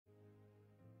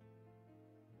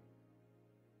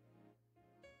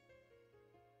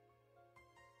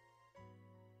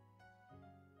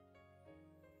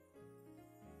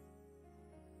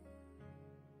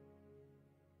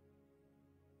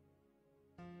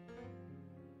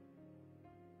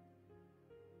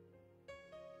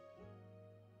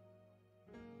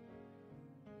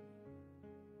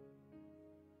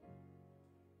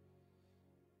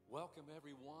Welcome,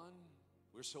 everyone.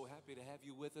 We're so happy to have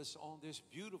you with us on this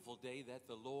beautiful day that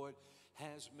the Lord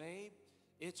has made.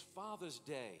 It's Father's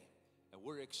Day, and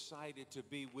we're excited to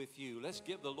be with you. Let's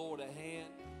give the Lord a hand.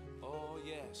 Oh,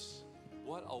 yes.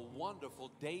 What a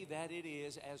wonderful day that it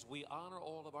is as we honor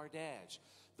all of our dads.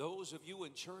 Those of you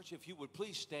in church, if you would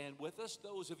please stand with us.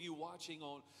 Those of you watching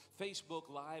on Facebook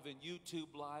Live and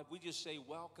YouTube Live, we just say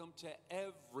welcome to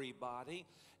everybody.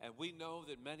 And we know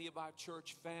that many of our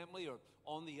church family are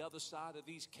on the other side of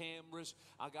these cameras.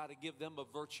 I got to give them a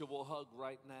virtual hug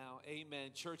right now. Amen.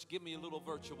 Church, give me a little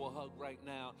virtual hug right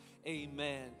now.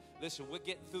 Amen. Listen, we're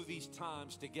getting through these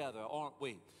times together, aren't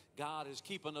we? God is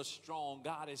keeping us strong.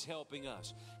 God is helping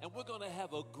us. And we're going to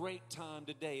have a great time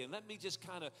today. And let me just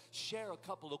kind of share a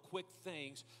couple of quick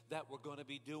things that we're going to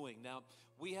be doing. Now,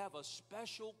 we have a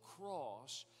special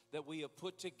cross that we have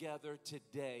put together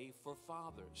today for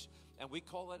fathers. And we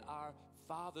call it our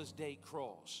Father's Day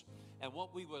cross. And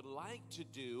what we would like to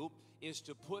do is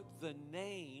to put the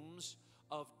names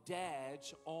of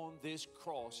dads on this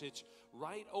cross. It's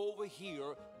right over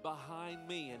here behind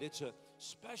me, and it's a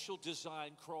special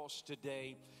design cross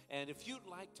today. And if you'd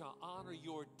like to honor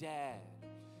your dad,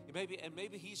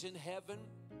 maybe he's in heaven,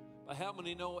 but how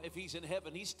many know if he's in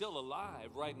heaven, he's still alive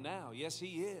right now? Yes,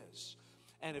 he is.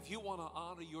 And if you want to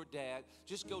honor your dad,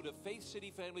 just go to Faith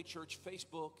City Family Church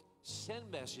Facebook, send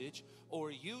message,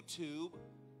 or YouTube,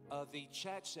 the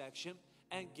chat section,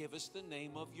 and give us the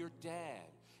name of your dad.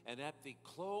 And at the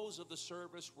close of the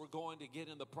service, we're going to get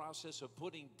in the process of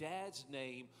putting Dad's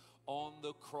name on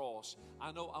the cross.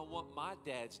 I know I want my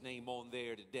dad's name on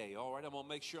there today. All right, I'm going to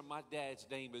make sure my dad's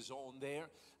name is on there.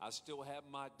 I still have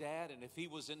my dad, and if he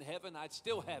was in heaven, I'd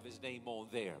still have his name on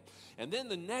there. And then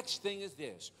the next thing is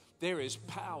this. There is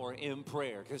power in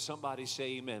prayer. Can somebody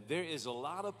say amen? There is a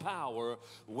lot of power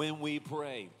when we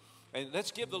pray. And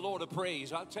let's give the Lord a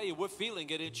praise. I'll tell you, we're feeling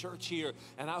it in church here,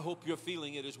 and I hope you're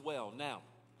feeling it as well. Now,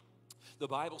 the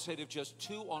Bible said if just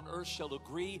two on earth shall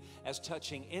agree as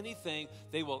touching anything,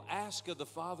 they will ask of the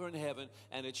Father in heaven,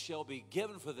 and it shall be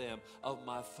given for them of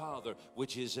my Father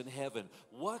which is in heaven.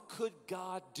 What could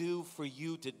God do for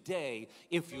you today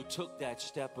if you took that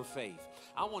step of faith?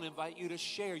 I want to invite you to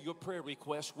share your prayer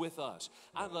requests with us.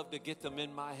 I'd love to get them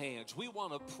in my hands. We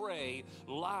want to pray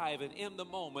live and in the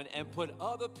moment and put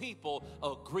other people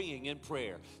agreeing in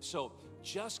prayer. So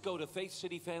just go to Faith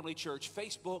City Family Church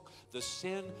Facebook, the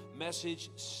send message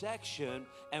section,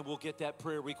 and we'll get that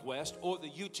prayer request, or the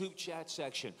YouTube chat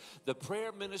section. The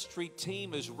prayer ministry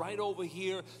team is right over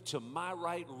here to my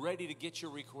right, ready to get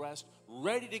your request,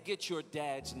 ready to get your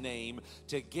dad's name,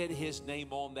 to get his name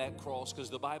on that cross, because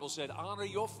the Bible said, honor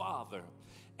your father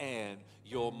and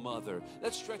your mother.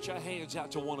 Let's stretch our hands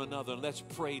out to one another and let's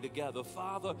pray together.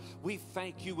 Father, we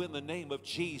thank you in the name of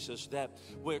Jesus that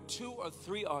where two or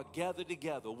three are gathered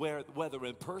together, whether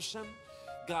in person,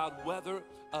 God, whether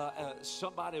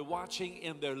somebody watching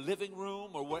in their living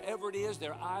room or wherever it is,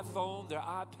 their iPhone, their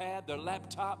iPad, their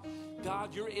laptop,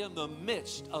 God, you're in the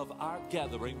midst of our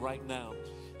gathering right now.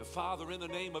 Father, in the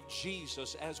name of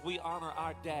Jesus, as we honor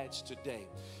our dads today,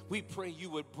 we pray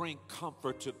you would bring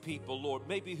comfort to people, Lord,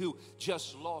 maybe who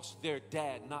just lost their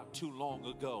dad not too long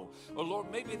ago. Or,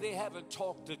 Lord, maybe they haven't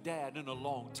talked to dad in a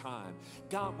long time.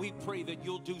 God, we pray that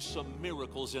you'll do some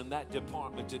miracles in that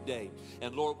department today.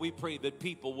 And, Lord, we pray that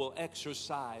people will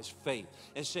exercise faith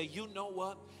and say, you know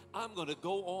what? I'm going to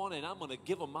go on and I'm going to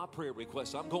give them my prayer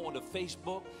requests. I'm going to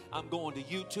Facebook, I'm going to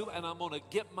YouTube, and I'm going to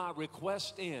get my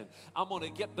request in. I'm going to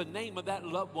get the name of that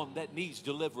loved one that needs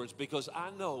deliverance, because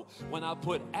I know when I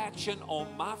put action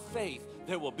on my faith,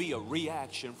 there will be a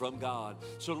reaction from God.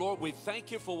 So, Lord, we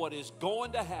thank you for what is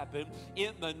going to happen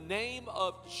in the name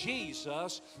of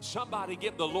Jesus. Somebody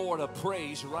give the Lord a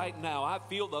praise right now. I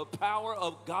feel the power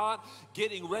of God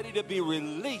getting ready to be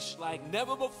released like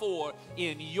never before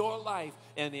in your life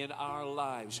and in our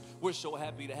lives. We're so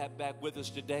happy to have back with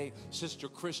us today Sister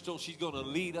Crystal. She's going to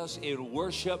lead us in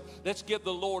worship. Let's give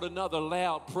the Lord another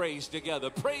loud praise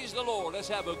together. Praise the Lord. Let's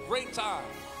have a great time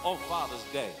on Father's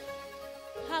Day.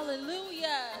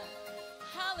 Hallelujah.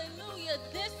 Hallelujah.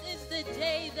 This is the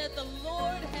day that the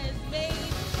Lord has made.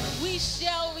 We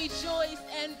shall rejoice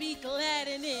and be glad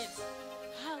in it.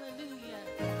 Hallelujah.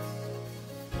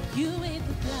 You made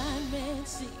the blind man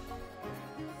see.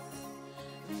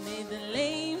 Made the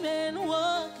lame man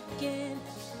walk again.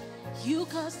 You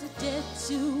caused the dead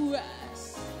to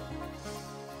rise.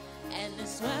 And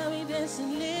that's why we dance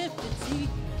in liberty.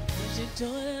 Cause you're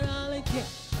doing it all again.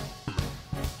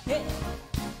 Hey.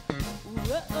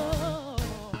 Whoa,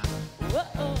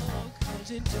 whoa,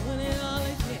 cause you're doing it all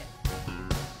again.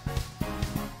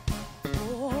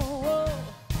 Oh,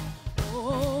 oh,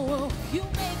 oh, you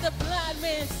made the blind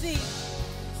man man see.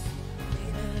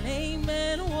 Made the lame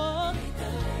man walk.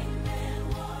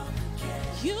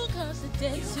 You caused the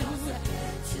dead to rise.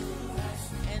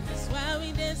 And that's why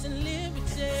we dance in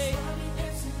liberty.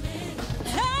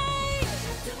 Hey!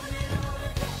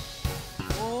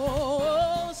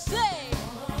 Oh, say.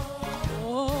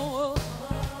 Oh,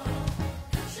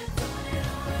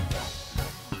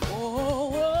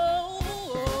 oh,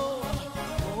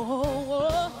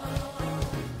 oh,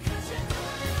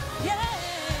 yeah.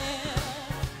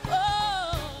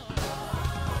 Oh,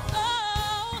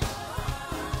 oh,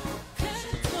 'cause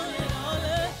you're doing it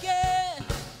all again.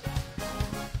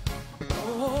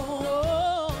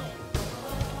 Oh,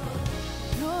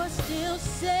 you're still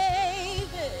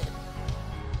saving.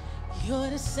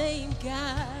 You're the same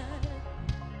God.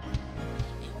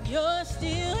 And you're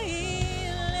still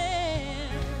healing.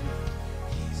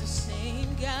 He's the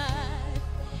same God.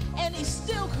 And he's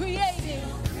still creating.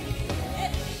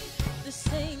 Yeah. The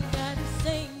same God, the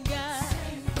same God.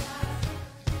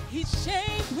 He's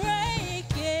chain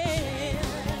breaking.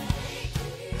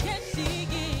 Yes, he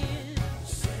is.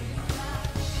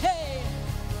 Hey,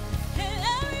 and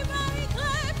everybody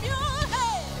clap your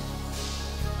hands.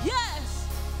 Yes,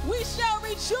 we shall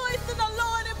rejoice in the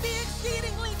Lord and be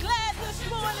exceedingly glad this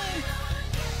morning.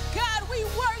 God, we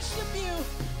worship you,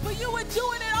 for you are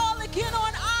doing it all again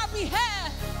on our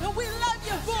behalf. And we love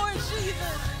you for it,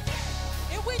 Jesus.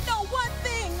 And we know one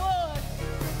thing, Lord,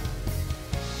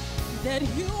 that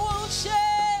you won't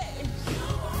change.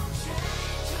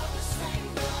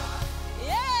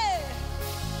 Yeah,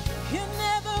 you're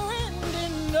never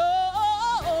ending,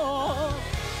 no.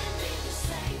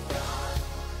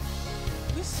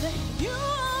 We say you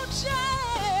won't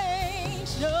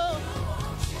change, no.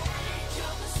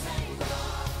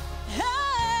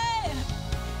 Hey,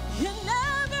 you're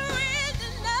never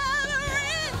ending, never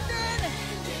ending.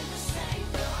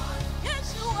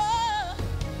 Yes, you are.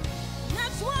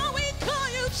 That's why we call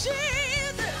you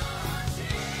Jesus.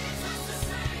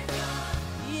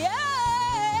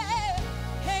 Yeah,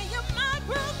 hey, you're my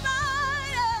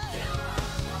provider.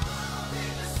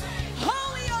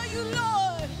 Holy are you,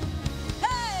 Lord.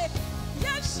 Hey,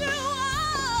 yes, you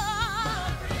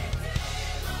are.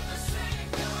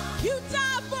 You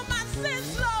died for my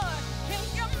sins, Lord. And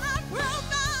you're my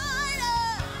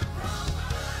provider.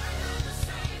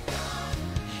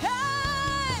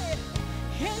 Hey,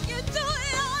 and you do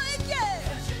it all again.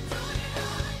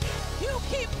 You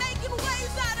keep making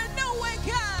ways out of nowhere,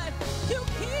 God. You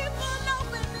keep on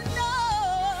opening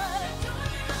doors.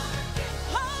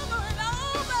 Over and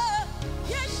over.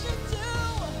 Yes, you do.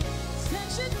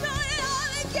 Since you do it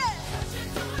all again.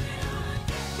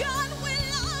 God, we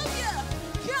love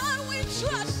you. God, we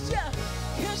trust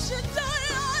you. Yes, you do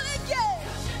it all again.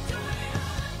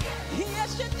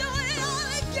 Yes, you do it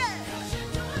all again.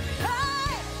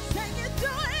 Hey, say you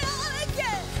do it all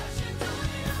again.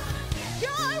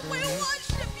 God, we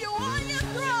worship you on your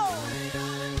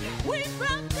throne. We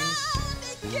bow down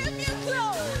and give you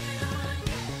glory.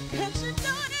 'Cause you're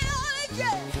doing it all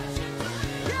again.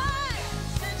 Yeah,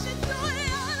 since you're doing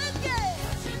it all again.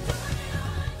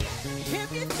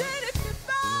 If you did it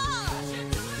before,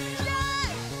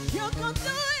 yeah, you're gonna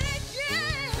do it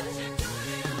again.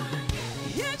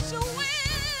 Yes, you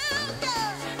will,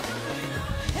 God.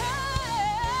 Yeah,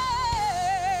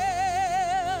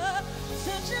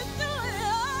 since you're doing it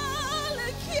all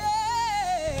again.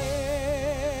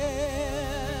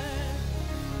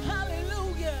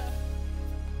 Hallelujah.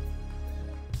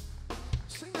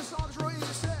 Sing this song, it's real easy.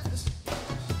 It says,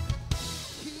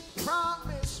 He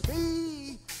promised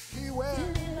me He will.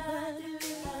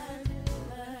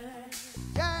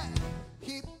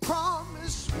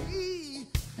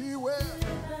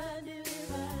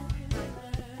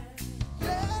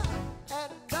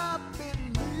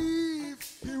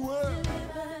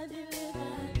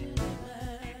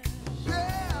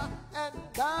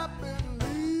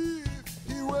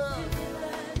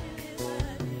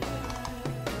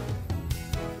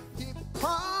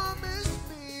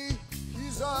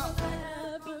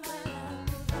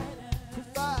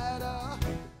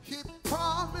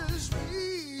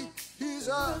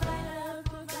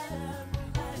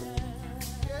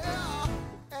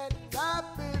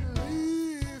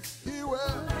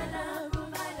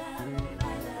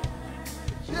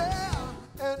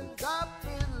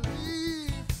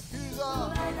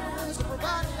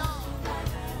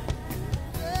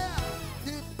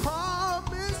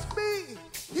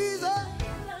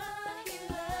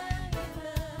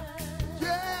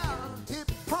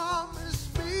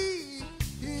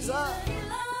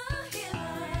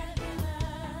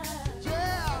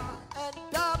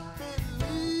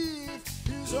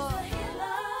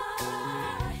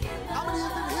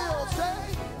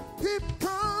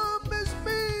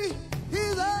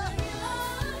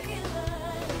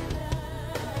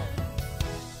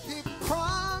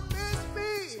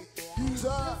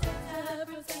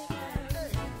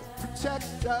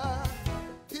 protector.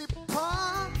 He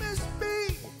promised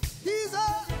me he's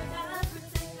a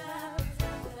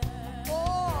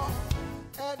oh,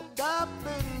 and I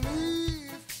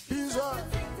believe he's a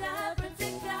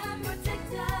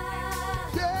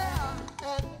yeah,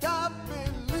 and I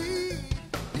believe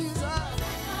he's a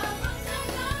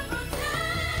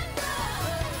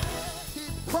he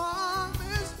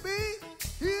promised me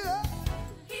yeah.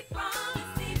 He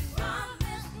promised me.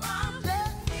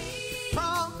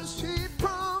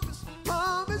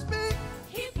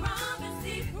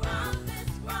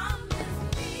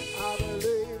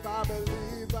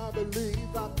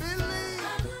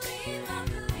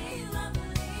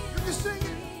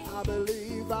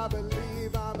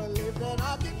 I believe that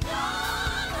I can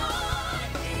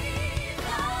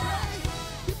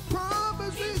He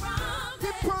promised me.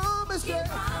 He promised it.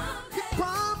 He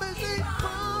promised. He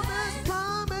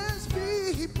promised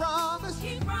me. He promised.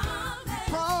 He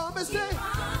promised it.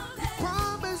 He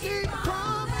promised. He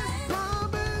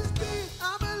promised me.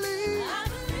 I believe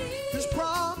His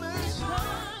promise.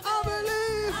 I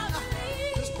believe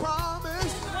His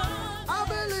promise. I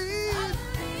believe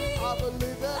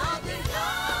that I can.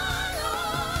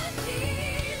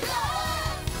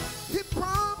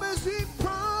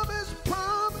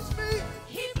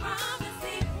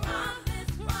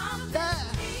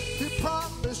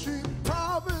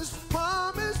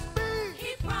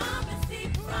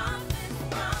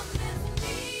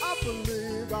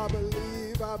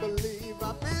 I believe.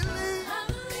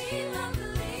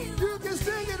 You can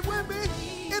sing it with me.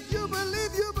 If you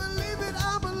believe it.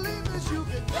 I believe that you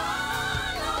can.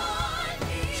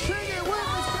 Sing it with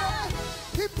me,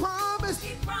 say. He promised.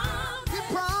 He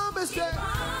promised it.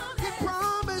 He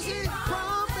promised. He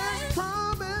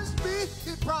promised me.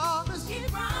 He promised. He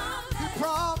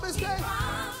promised it. He promised.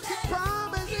 He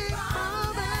promised me.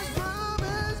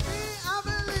 I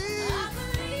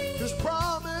believe His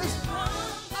promise.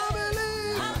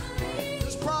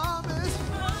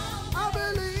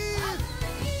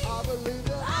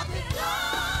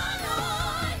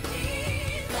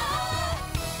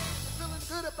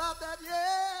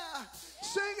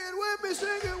 Sing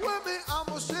it with me. I'm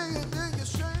gonna sing it, then you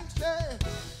sing. Say,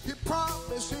 He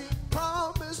promised me.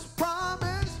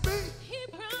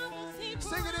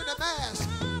 Sing it in the mass.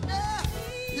 Yeah.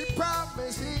 He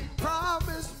promised me.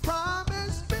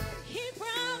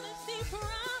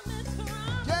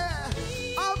 Yeah.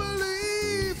 I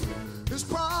believe His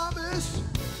promise.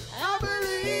 I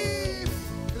believe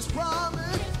His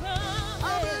promise.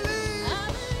 I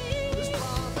believe His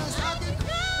promise. I can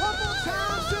one more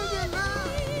time sing it loud.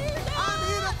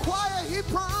 He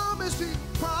promised me.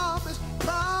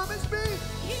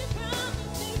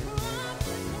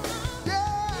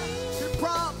 Yeah, He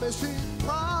promised me.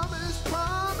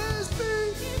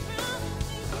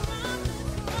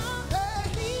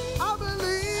 Hey, I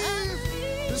believe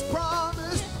His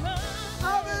promise.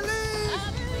 I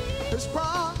believe His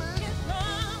promise.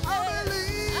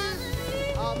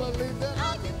 I believe that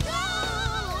I can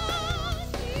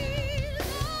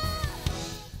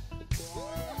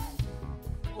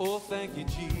Oh, thank you,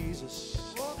 Jesus.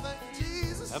 Oh, thank you,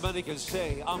 Jesus. How many can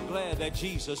say, I'm glad that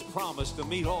Jesus promised to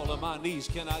meet all of my needs?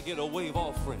 Can I get a wave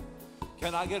offering?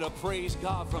 Can I get a praise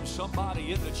God from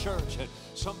somebody in the church and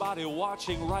somebody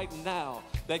watching right now,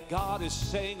 that God is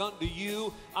saying unto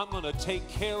you, I'm going to take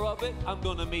care of it. I'm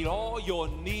going to meet all your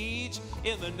needs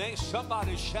in the name.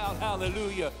 Somebody shout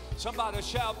hallelujah. Somebody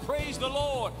shout praise the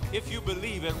Lord if you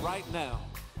believe it right now.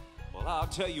 Well, I'll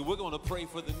tell you, we're going to pray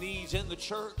for the needs in the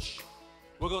church.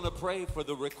 We're going to pray for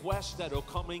the requests that are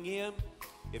coming in.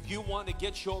 If you want to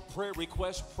get your prayer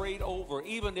requests prayed over,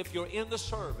 even if you're in the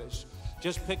service,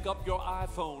 just pick up your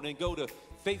iPhone and go to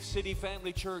Faith City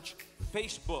Family Church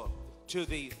Facebook to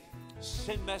the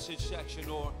send message section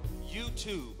or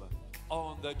YouTube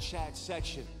on the chat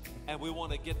section. And we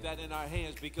want to get that in our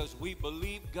hands because we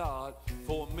believe God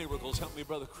for miracles. Help me,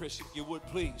 Brother Chris, if you would,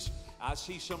 please. I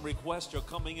see some requests are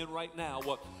coming in right now.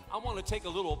 Well, I want to take a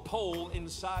little poll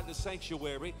inside the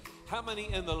sanctuary. How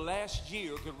many in the last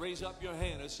year could raise up your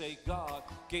hand and say, God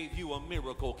gave you a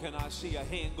miracle? Can I see a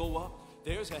hand go up?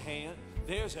 There's a hand.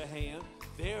 There's a hand.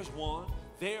 There's one.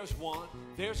 There's one.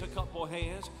 There's a couple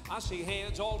hands. I see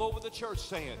hands all over the church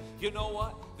saying, you know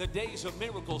what? The days of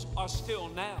miracles are still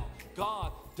now.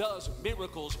 God does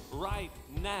miracles right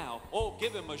now. Oh,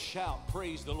 give Him a shout.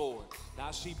 Praise the Lord. Now,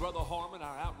 I see Brother Harmon,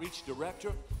 our outreach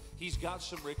director. He's got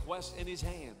some requests in his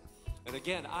hand. And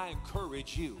again, I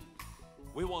encourage you.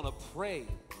 We want to pray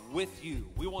with you.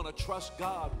 We want to trust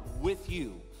God with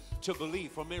you. to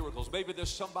believe for miracles. Maybe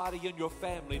there's somebody in your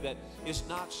family that is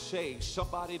not saved,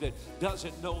 somebody that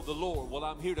doesn't know the Lord. Well,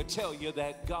 I'm here to tell you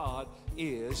that God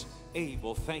is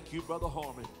able. Thank you, Brother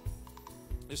Harmon.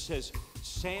 It says,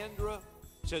 Sandra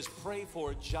says, pray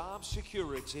for job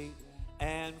security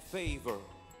and favor.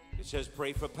 It says,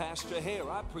 pray for Pastor Hare.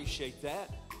 I appreciate that.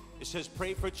 It says,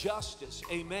 pray for justice.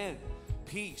 Amen.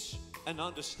 Peace and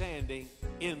understanding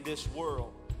in this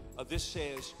world. This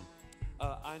says,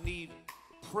 I need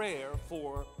prayer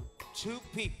for 2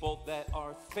 people that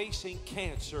are facing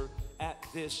cancer at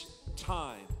this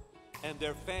time and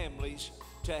their families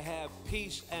to have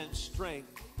peace and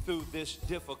strength through this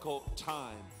difficult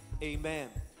time. Amen.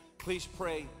 Please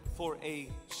pray for a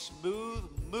smooth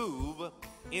move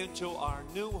into our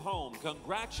new home.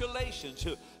 Congratulations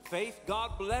to Faith.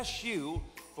 God bless you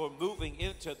for moving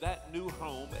into that new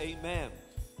home. Amen.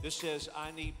 This says,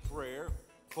 I need prayer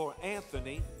for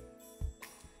Anthony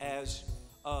as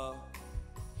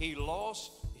he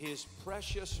lost his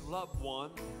precious loved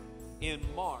one in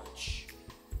March.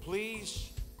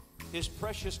 Please, his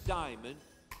precious diamond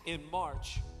in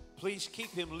March, please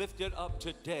keep him lifted up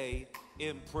today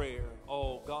in prayer.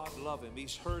 Oh, God love him.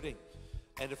 He's hurting.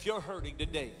 And if you're hurting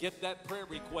today, get that prayer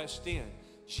request in.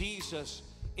 Jesus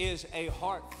is a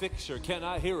heart fixer. Can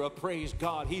I hear a praise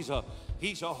God? He's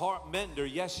a heart mender.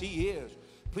 Yes, he is.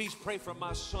 Please pray for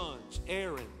my sons,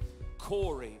 Aaron,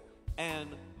 Corey, and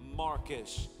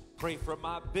Marcus. Pray for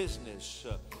my business.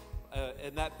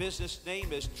 And that business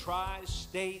name is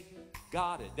Tri-State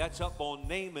Got It. That's up on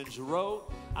Naaman's Road.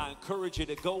 I encourage you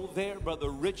to go there. Brother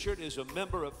Richard is a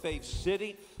member of Faith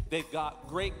City. They've got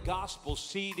great gospel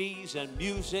CDs and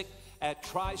music at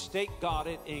Tri-State Got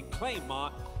It in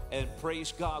Claymont. And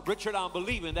praise God. Richard, I'm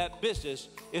believing that business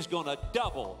is going to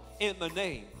double in the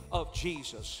name of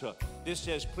Jesus. This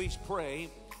says, please pray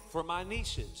for my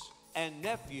nieces and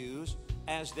nephews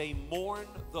as they mourn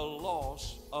the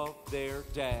loss of their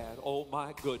dad. Oh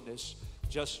my goodness,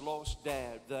 just lost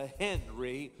dad. The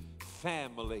Henry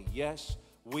family. Yes,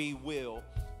 we will.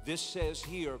 This says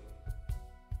here,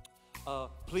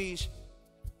 please,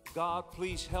 God,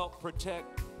 please help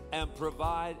protect and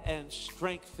provide and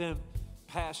strengthen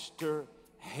Pastor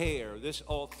Hare.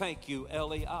 Thank you,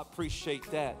 Ellie. I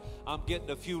appreciate that. I'm getting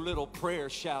a few little prayer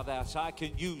shout outs. I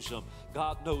can use them.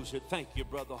 God knows it. Thank you,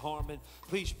 Brother Harmon.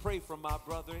 Please pray for my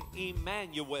brother,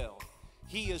 Emmanuel.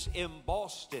 He is in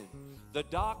Boston. The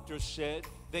doctor said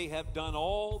they have done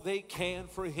all they can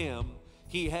for him.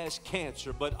 He has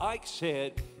cancer. But Ike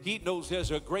said he knows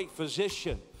there's a great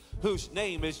physician whose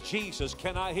name is Jesus.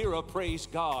 Can I hear a praise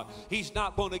God? He's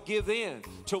not going to give in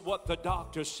to what the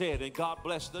doctor said, and God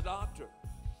bless the doctor.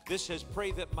 This says,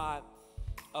 pray that my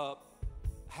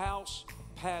house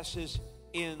passes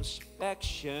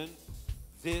inspection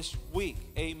this week.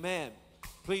 Amen.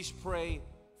 Please pray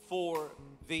for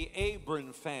the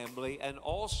Abram family and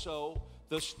also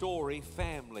the Story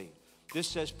family. This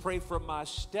says, pray for my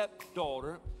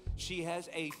stepdaughter. She has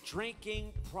a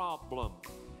drinking problem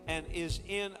and is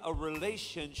in a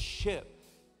relationship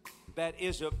that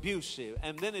is abusive.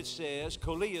 And then it says,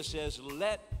 Kalia says,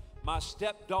 let my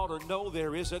stepdaughter know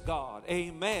there is a God.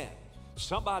 Amen.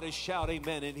 Somebody shout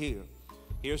amen in here.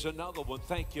 Here's another one.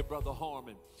 Thank you, Brother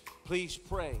Harmon. Please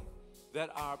pray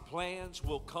that our plans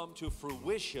will come to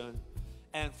fruition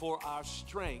and for our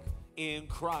strength in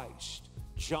Christ.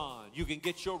 John, you can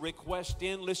get your request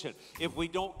in. Listen, if we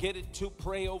don't get it to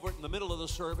pray over it in the middle of the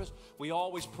service, we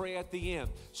always pray at the end.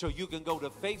 So you can go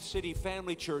to Faith City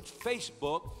Family Church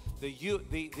Facebook,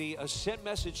 the send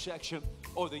message section,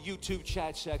 or the YouTube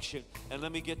chat section. And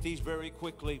let me get these very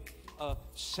quickly.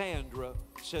 Sandra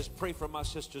says, pray for my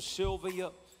sister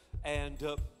Sylvia. And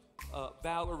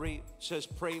Valerie says,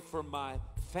 pray for my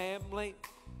family.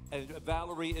 And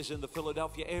Valerie is in the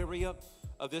Philadelphia area.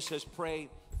 This says, pray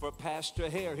for Pastor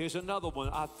Hare. Here's another one.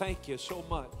 I thank you so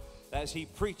much as he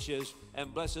preaches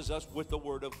and blesses us with the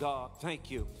word of God.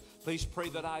 Thank you. Please pray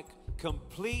that I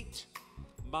complete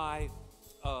my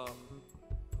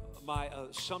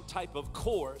some type of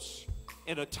course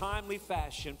in a timely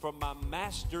fashion for my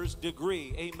master's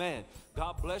degree. Amen.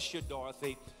 God bless you,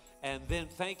 Dorothy. And then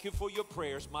thank you for your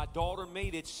prayers. My daughter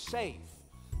made it safe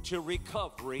to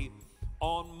recovery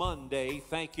on Monday.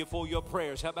 Thank you for your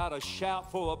prayers. How about a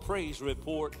shout for a praise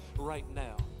report right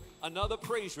now? Another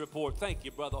praise report. Thank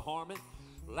you, Brother Harmon.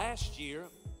 Last year,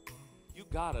 you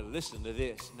got to listen to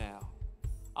this now.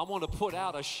 I want to put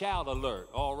out a shout alert,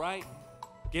 all right?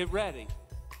 Get ready.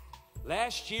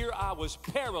 Last year, I was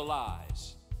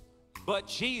paralyzed, but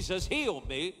Jesus healed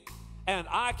me, and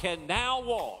I can now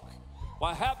walk.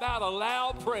 Well, how about a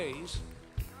loud praise?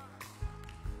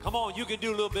 Come on, you can do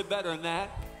a little bit better than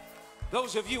that.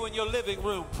 Those of you in your living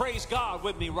room, praise God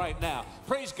with me right now.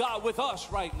 Praise God with us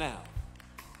right now.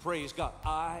 Praise God.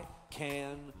 I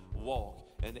can walk.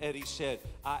 And Eddie said,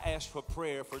 I asked for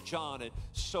prayer for John and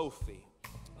Sophie,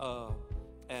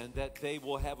 and that they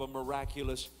will have a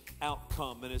miraculous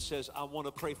outcome. And it says, I want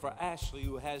to pray for Ashley,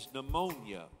 who has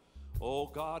pneumonia. Oh,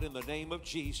 God, in the name of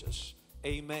Jesus,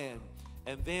 amen.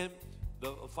 And then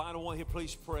the final one here,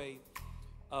 please pray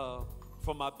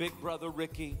for my big brother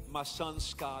Ricky, my son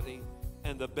Scotty,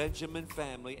 and the Benjamin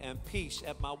family, and peace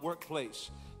at my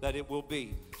workplace, that it will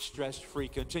be stress-free.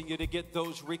 Continue to get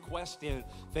those requests in.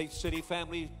 Faith City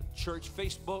Family Church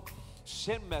Facebook,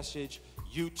 send message,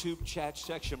 YouTube chat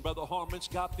section. Brother Harmon's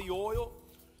got the oil,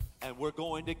 and we're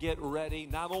going to get ready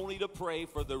not only to pray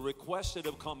for the requests that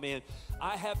have come in.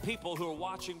 I have people who are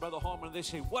watching Brother Harmon, they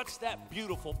say, what's that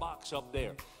beautiful box up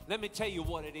there? Let me tell you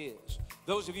what it is.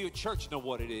 Those of you at church know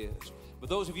what it is. But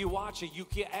those of you watching, you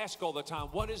can't ask all the time,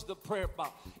 what is the prayer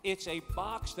box? It's a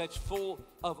box that's full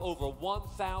of over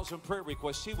 1,000 prayer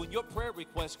requests. See, when your prayer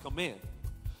requests come in,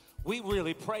 we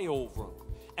really pray over them.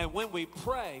 And when we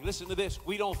pray, listen to this,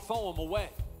 we don't throw them away.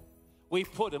 We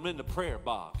put them in the prayer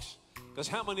box. Because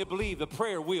how many believe the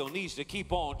prayer wheel needs to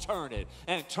keep on turning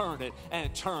and turning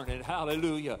and turning?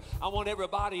 Hallelujah. I want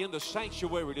everybody in the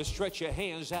sanctuary to stretch your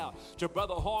hands out to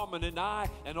Brother Harmon and I,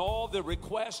 and all the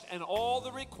requests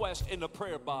in the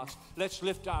prayer box. Let's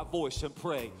lift our voice and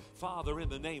pray. Father, in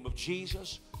the name of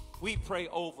Jesus, we pray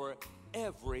over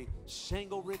every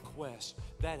single request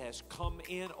that has come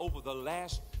in over the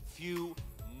last few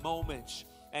moments.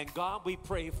 And God, we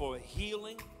pray for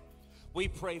healing. We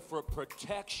pray for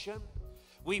protection.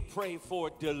 We pray for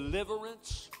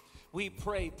deliverance. We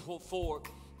pray for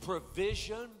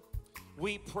provision.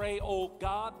 We pray, oh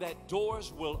God, that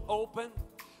doors will open.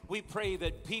 We pray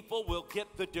that people will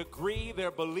get the degree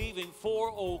they're believing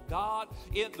for, oh God,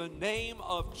 in the name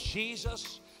of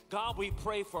Jesus. God, we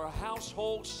pray for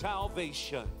household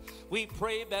salvation. We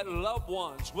pray that loved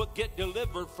ones will get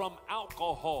delivered from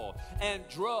alcohol and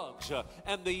drugs,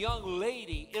 and the young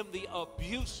lady in the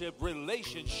abusive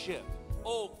relationship.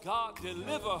 Oh God,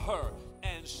 deliver her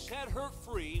and set her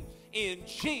free in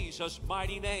Jesus'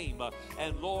 mighty name.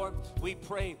 And Lord, we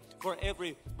pray for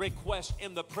every request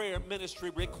in the prayer ministry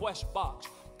request box.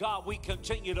 God, we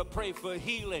continue to pray for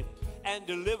healing and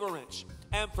deliverance,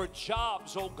 and for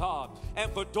jobs, oh God,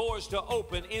 and for doors to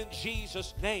open in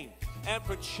Jesus' name, and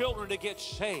for children to get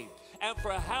saved, and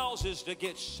for houses to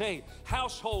get saved,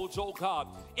 households, oh God,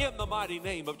 in the mighty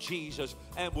name of Jesus.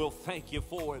 And we'll thank you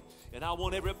for it. And I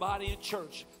want everybody in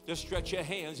church to stretch your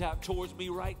hands out towards me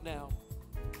right now.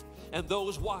 And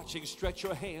those watching, stretch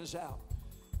your hands out.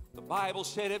 The Bible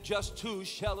said, if just two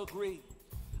shall agree.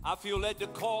 I feel led to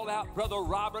call out Brother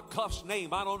Robert Cuff's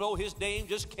name. I don't know, his name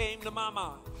just came to my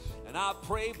mind. And I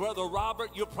pray, Brother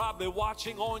Robert, you're probably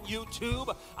watching on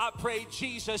YouTube. I pray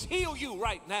Jesus heal you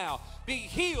right now. Be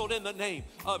healed in the name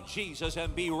of Jesus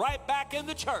and be right back in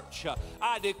the church.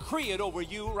 I decree it over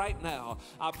you right now.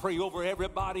 I pray over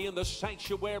everybody in the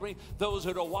sanctuary, those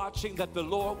that are watching, that the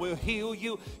Lord will heal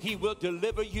you. He will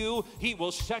deliver you. He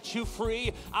will set you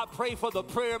free. I pray for the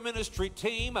prayer ministry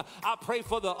team. I pray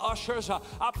for the ushers.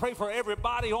 I pray for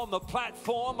everybody on the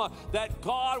platform, that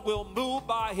God will move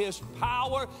by his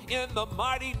power in the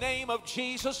mighty name of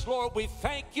Jesus. Lord, we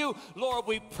thank you. Lord,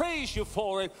 we praise you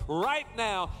for it right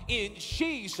now in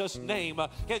Jesus' name.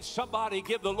 Can somebody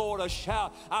give the Lord a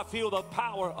shout? I feel the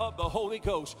power of the Holy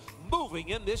Ghost moving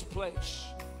in this place.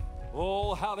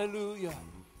 Oh, hallelujah.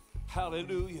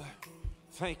 Hallelujah.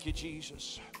 Thank you,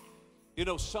 Jesus. You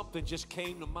know, something just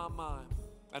came to my mind,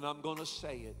 and I'm going to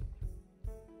say it.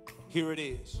 Here it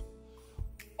is.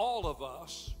 All of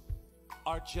us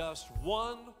are just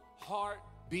one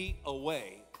heartbeat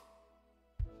away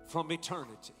from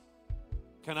eternity.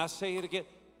 Can I say it again?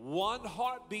 One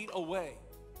heartbeat away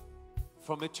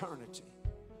from eternity.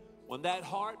 When that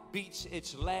heart beats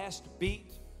its last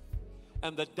beat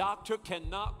and the doctor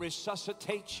cannot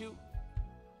resuscitate you,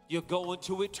 you're going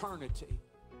to eternity.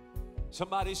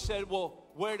 Somebody said, well,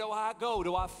 where do I go?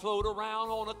 Do I float around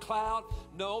on a cloud?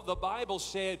 No, the Bible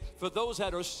said for those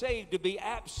that are saved, to be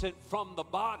absent from the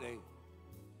body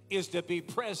is to be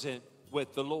present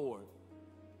with the Lord.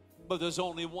 But there's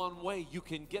only one way you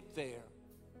can get there,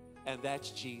 and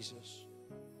that's Jesus.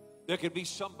 There could be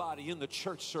somebody in the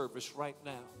church service right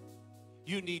now.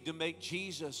 You need to make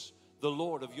Jesus the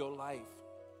Lord of your life.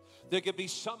 There could be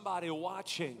somebody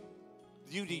watching.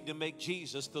 You need to make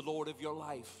Jesus the Lord of your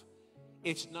life.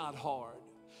 It's not hard.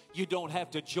 You don't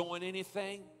have to join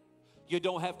anything. You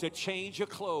don't have to change your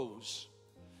clothes.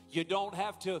 You don't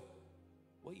have to,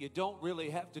 well, you don't really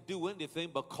have to do anything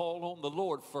but call on the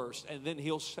Lord first, and then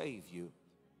he'll save you.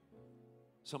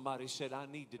 Somebody said, I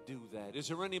need to do that. Is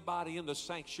there anybody in the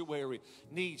sanctuary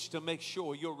needs to make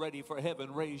sure you're ready for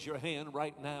heaven? Raise your hand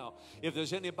right now. If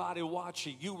there's anybody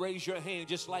watching, you raise your hand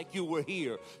just like you were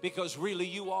here, because really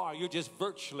you are. You're just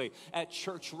virtually at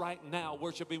church right now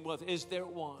worshiping with. Is there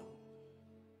one?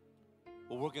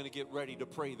 Well, we're going to get ready to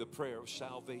pray the prayer of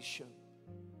salvation,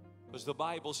 because the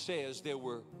Bible says there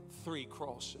were 3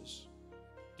 crosses.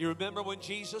 Do you remember when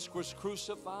Jesus was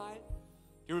crucified?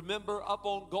 You remember up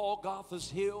on Golgotha's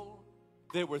hill,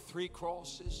 there were 3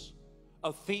 crosses,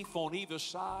 a thief on either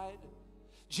side.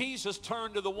 Jesus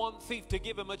turned to the one thief to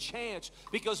give him a chance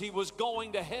because he was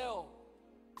going to hell.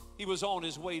 He was on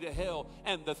his way to hell,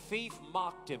 and the thief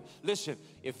mocked him. Listen,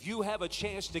 if you have a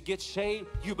chance to get saved,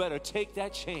 you better take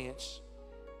that chance.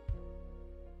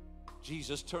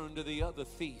 Jesus turned to the other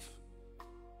thief,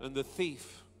 and the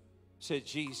thief said,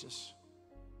 Jesus,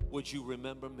 would you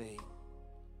remember me?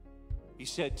 He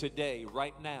said, today,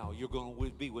 right now, you're going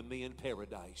to be with me in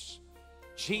paradise.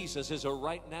 Jesus is a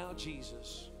right now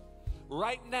Jesus.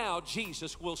 Right now,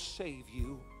 Jesus will save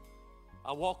you.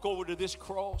 I walk over to this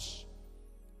cross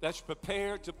that's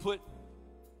prepared to put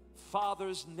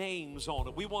fathers' names on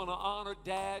it. We want to honor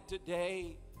Dad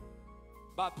today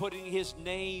by putting his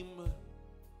name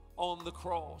on the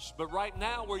cross. But right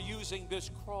now, we're using this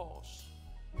cross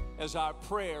as our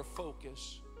prayer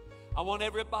focus. I want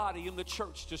everybody in the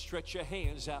church to stretch your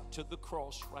hands out to the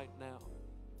cross right now.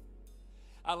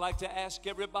 I'd like to ask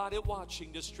everybody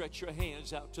watching to stretch your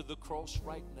hands out to the cross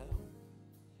right now.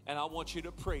 And I want you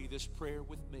to pray this prayer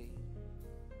with me.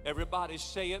 Everybody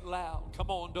say it loud. Come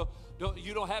on,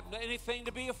 you don't have anything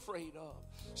to be afraid of.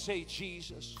 Say,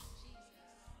 Jesus,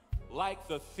 like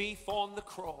the thief on the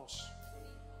cross,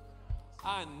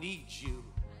 I need you.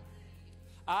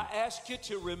 I ask you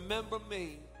to remember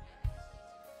me,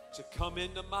 to come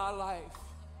into my life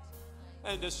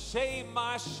and to save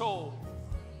my soul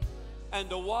and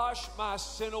to wash my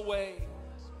sin away.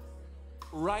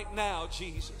 Right now,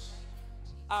 Jesus,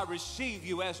 I receive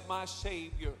you as my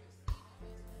Savior.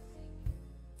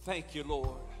 Thank you,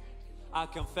 Lord. I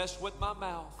confess with my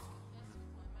mouth,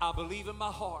 I believe in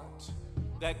my heart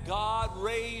that God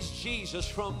raised Jesus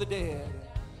from the dead,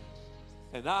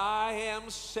 and I am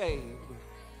saved.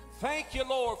 Thank you,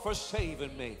 Lord, for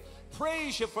saving me.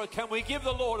 Praise you for, can we give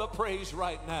the Lord a praise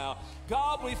right now?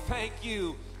 God, we thank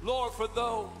you, Lord, for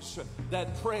those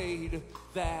that prayed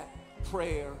that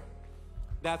prayer.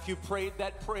 Now, if you prayed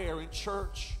that prayer in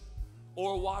church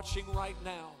or watching right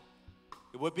now,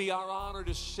 it would be our honor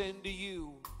to send to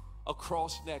you a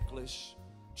cross necklace.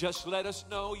 Just let us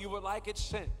know you would like it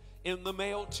sent in the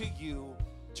mail to you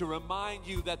to remind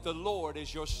you that the Lord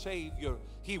is your Savior.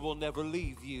 He will never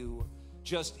leave you.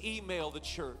 Just email the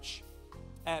church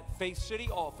at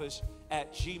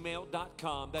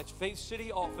faithcityoffice@gmail.com. That's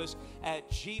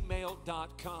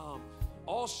faithcityoffice@gmail.com.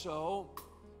 Also,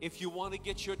 if you want to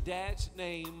get your dad's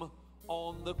name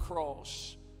on the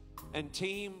cross, and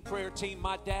prayer team,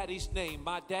 my daddy's name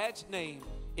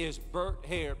is Bert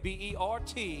Hare,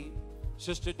 B-E-R-T.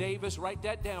 Sister Davis, write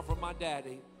that down for my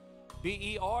daddy.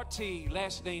 B-E-R-T,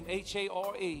 last name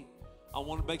H-A-R-E. I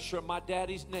want to make sure my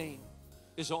daddy's name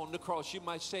is on the cross. You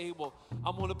might say, well,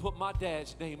 I'm going to put my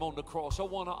dad's name on the cross. I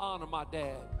want to honor my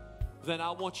dad. Then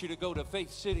I want you to go to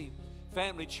Faith City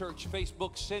Family Church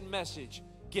Facebook, send message,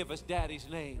 give us daddy's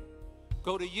name.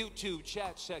 Go to YouTube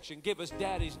chat section, give us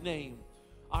daddy's name.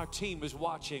 Our team is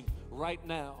watching right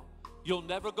now. You'll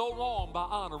never go wrong by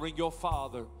honoring your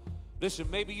father. Listen,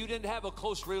 maybe you didn't have a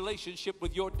close relationship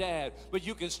with your dad, but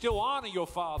you can still honor your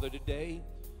father today,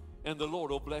 and the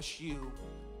Lord will bless you.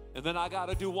 And then I got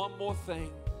to do one more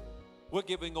thing. We're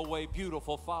giving away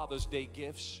beautiful Father's Day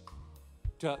gifts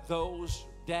to those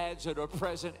dads that are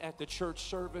present at the church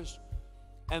service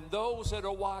and those that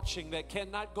are watching that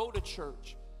cannot go to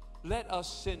church. Let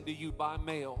us send to you by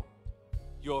mail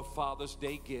your Father's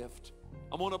Day gift.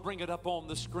 I'm going to bring it up on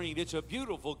the screen. It's a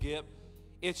beautiful gift.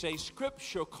 It's a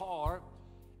scripture card,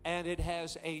 and it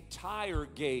has a tire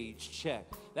gauge check.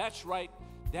 That's right,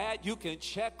 Dad, you can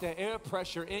check the air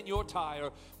pressure in your tire.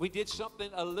 We did something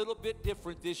a little bit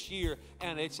different this year,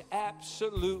 and it's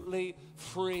absolutely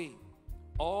free.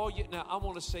 Now, I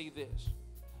want to say this.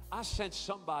 I sense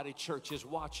somebody, church, is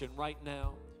watching right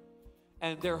now,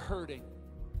 and they're hurting.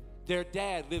 Their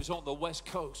dad lives on the West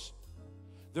Coast.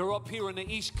 They're up here in the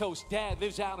East Coast. Dad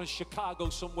lives out in Chicago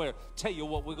somewhere. Tell you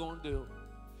what we're going to do.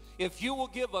 If you will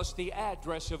give us the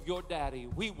address of your daddy,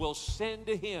 we will send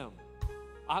to him.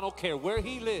 I don't care where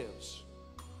he lives.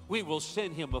 We will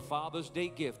send him a Father's Day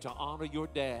gift to honor your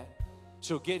dad.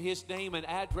 So get his name and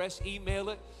address, email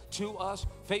it to us,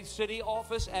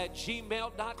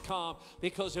 faithcityoffice@gmail.com,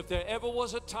 because if there ever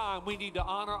was a time we need to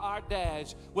honor our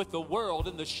dads with the world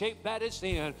in the shape that it's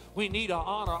in, we need to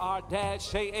honor our dads.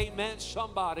 Say amen,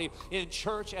 somebody in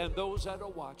church and those that are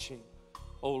watching.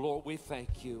 Oh, Lord, we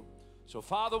thank you. So,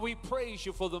 Father, we praise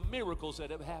you for the miracles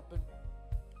that have happened.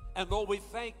 And, Lord, we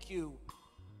thank you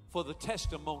for the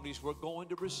testimonies we're going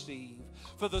to receive,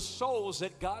 for the souls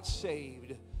that God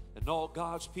saved. And all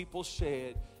God's people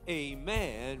said,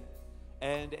 amen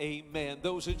and amen.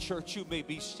 Those in church, you may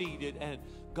be seated, and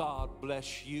God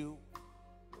bless you.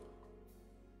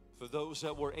 For those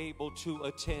that were able to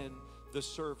attend the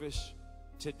service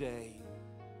today,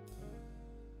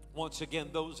 once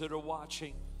again, those that are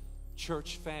watching,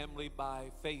 church family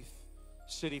by Faith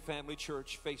City Family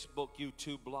Church, Facebook,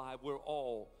 YouTube Live, we're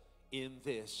all in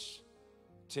this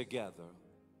together.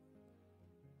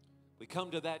 We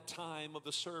come to that time of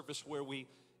the service where we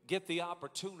get the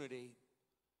opportunity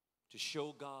to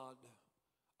show God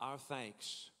our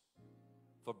thanks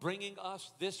for bringing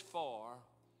us this far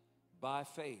by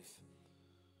faith,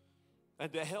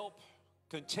 and to help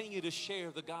continue to share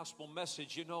the gospel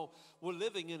message. You know, we're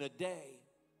living in a day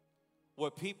where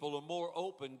people are more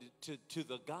open to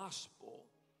the gospel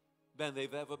than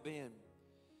they've ever been.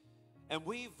 And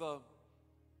we've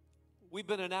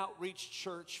been an outreach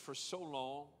church for so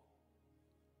long.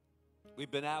 We've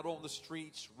been out on the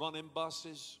streets, running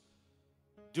buses,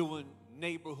 doing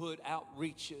neighborhood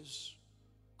outreaches,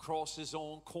 crosses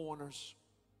on corners.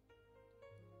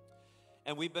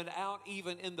 And we've been out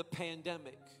even in the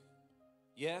pandemic.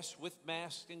 Yes, with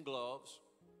masks and gloves.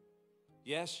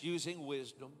 Yes, using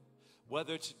wisdom.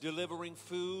 Whether it's delivering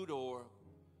food or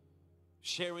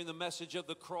sharing the message of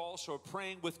the cross or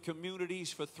praying with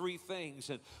communities for three things.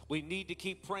 And we need to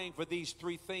keep praying for these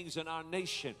three things in our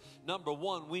nation. Number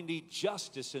one, we need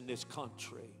justice in this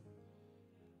country.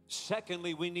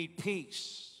 Secondly, we need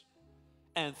peace.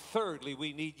 And thirdly,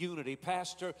 we need unity.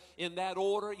 Pastor, in that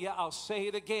order, yeah, I'll say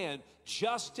it again.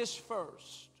 Justice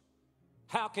first.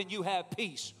 How can you have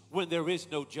peace when there is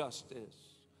no justice?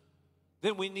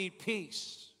 Then we need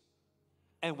peace.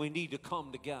 And we need to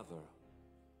come together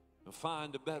and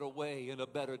find a better way and a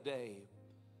better day.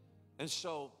 And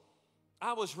so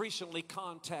I was recently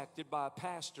contacted by a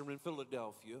pastor in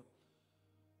Philadelphia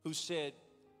who said,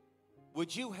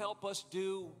 would you help us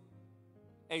do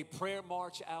a prayer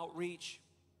march outreach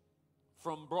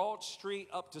from Broad Street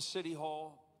up to City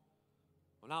Hall?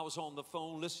 When I was on the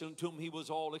phone listening to him, he was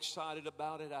all excited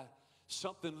about it.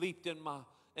 Something leaped in my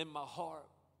heart.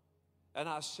 And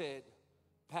I said,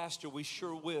 Pastor, we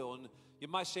sure will. And you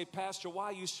might say, Pastor, why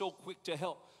are you so quick to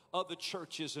help other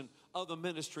churches and other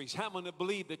ministries? How many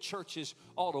believe that churches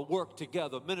ought to work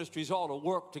together? Ministries ought to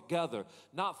work together,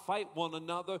 not fight one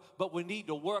another, but we need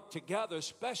to work together,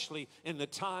 especially in the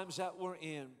times that we're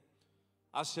in.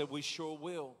 I said, we sure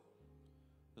will.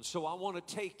 And so I want to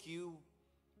take you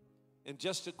in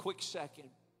just a quick second.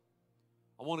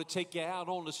 I want to take you out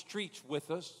on the streets with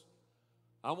us.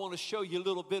 I want to show you a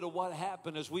little bit of what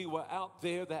happened as we were out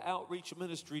there, the outreach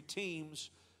ministry teams,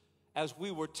 as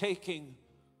we were taking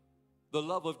the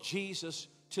love of Jesus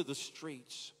to the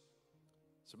streets.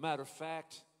 As a matter of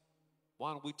fact,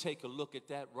 why don't we take a look at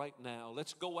that right now?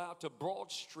 Let's go out to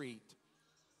Broad Street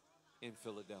in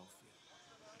Philadelphia.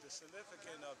 The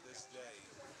significance of this day,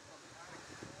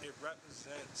 it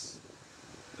represents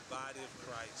the body of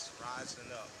Christ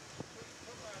rising up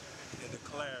and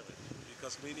declaring,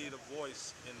 because we need a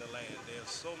voice in the land. There are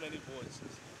so many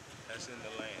voices that's in the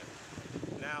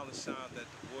land. Now it's time that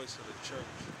the voice of the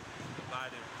church, the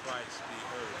body of Christ, be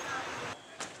heard.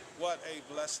 What a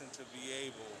blessing to be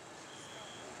able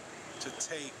to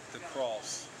take the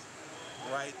cross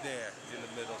right there in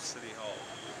the middle of City Hall.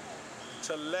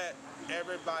 To let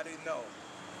everybody know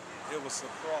it was a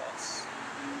cross,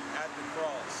 at the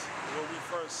cross, where we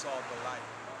first saw the light.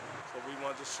 So we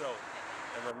wanted to show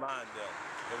and remind them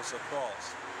it was a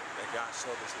cross that God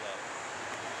showed us love.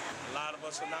 A lot of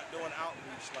us are not doing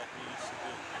outreach like we used to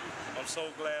do. I'm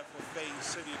so glad for Faith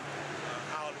City,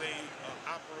 how they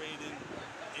are operating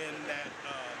in that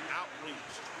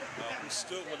outreach. Who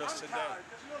stood with us today,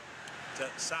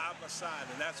 side by side,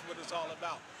 and that's what it's all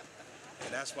about.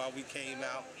 And that's why we came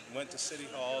out, went to City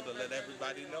Hall to let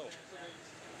everybody know.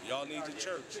 Y'all need the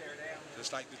church,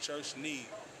 just like the church need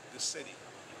the city.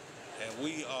 And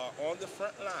we are on the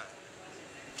front line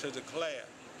to declare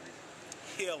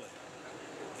healing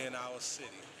in our city.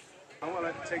 I want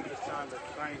to take this time to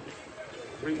thank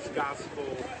Reach Gospel,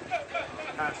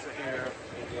 Pastor Aaron,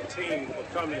 and the team for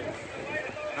coming.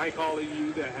 Thank all of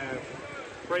you that have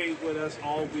prayed with us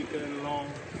all weekend long.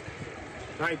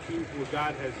 Thank you for what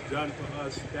God has done for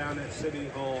us down at City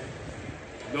Hall.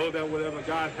 Know that whatever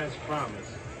God has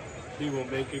promised, he will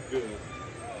make it good.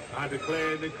 I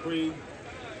declare and decree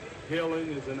healing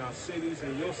is in our cities,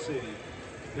 in your city.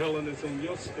 Healing is in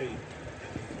your state.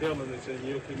 Healing is in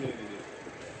your community.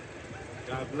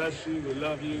 God bless you. We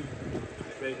love you.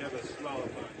 May heaven smile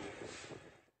upon you.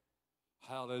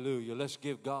 Hallelujah. Let's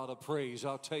give God a praise.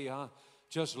 I'll tell you,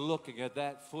 just looking at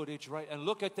that footage, right? And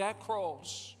look at that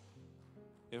cross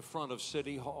in front of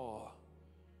City Hall.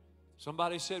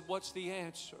 Somebody said, what's the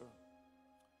answer?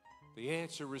 The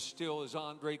answer is still, as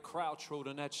Andre Crouch wrote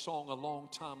in that song a long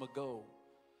time ago,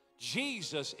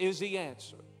 Jesus is the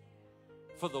answer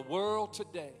for the world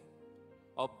today.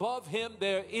 Above him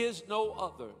there is no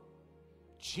other.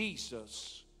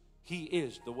 Jesus, he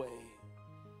is the way.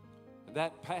 And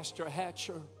that Pastor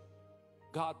Hatcher,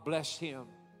 God bless him.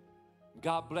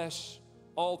 God bless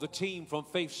all the team from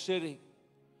Faith City.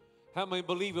 How many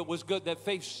believe it was good that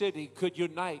Faith City could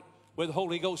unite with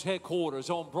Holy Ghost headquarters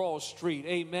on Broad Street?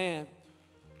 Amen.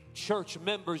 Church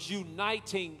members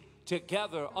uniting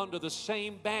together under the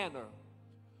same banner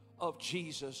of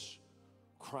Jesus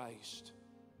Christ.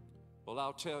 Well,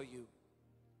 I'll tell you,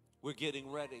 we're getting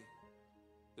ready.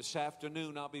 This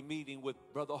afternoon, I'll be meeting with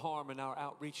Brother Harmon, our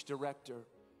outreach director,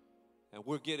 and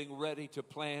we're getting ready to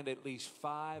plan at least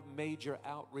 5 major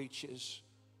outreaches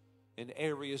in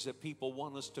areas that people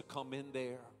want us to come in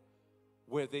there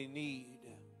where they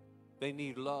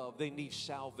need love, they need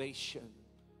salvation,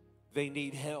 they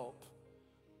need help.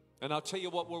 And I'll tell you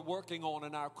what we're working on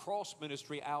in our cross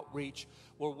ministry outreach.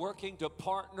 We're working to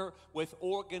partner with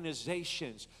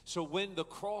organizations. So when the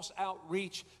cross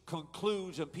outreach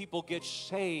concludes and people get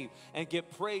saved and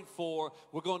get prayed for,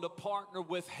 we're going to partner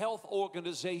with health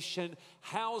organizations,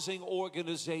 housing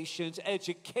organizations,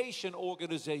 education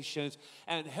organizations,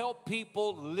 and help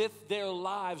people lift their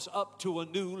lives up to a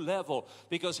new level.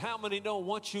 Because how many know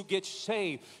once you get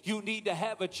saved, you need to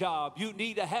have a job, you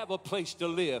need to have a place to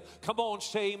live. Come on,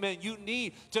 say amen. You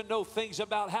need to know things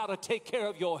about how to take care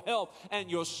of your health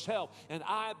and yourself. And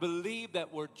I believe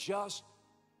that we're just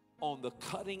on the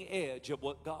cutting edge of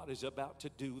what God is about to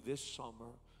do this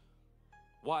summer.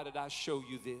 Why did I show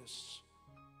you this?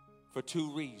 For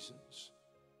 2 reasons.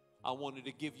 I wanted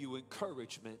to give you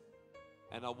encouragement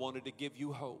and I wanted to give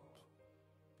you hope.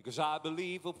 Because I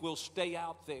believe if we'll stay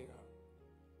out there,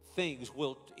 things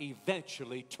will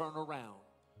eventually turn around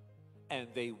and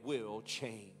they will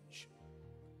change.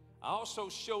 I also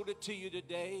showed it to you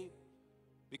today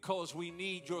because we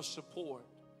need your support.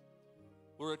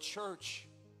 We're a church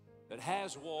that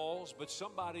has walls, but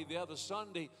somebody the other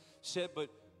Sunday said, but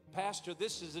Pastor,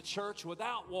 this is a church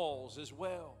without walls as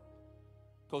well,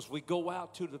 because we go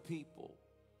out to the people.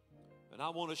 And I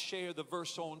want to share the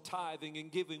verse on tithing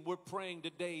and giving. We're praying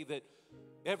today that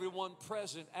everyone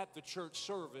present at the church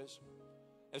service,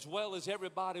 as well as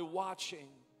everybody watching,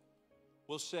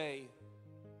 will say,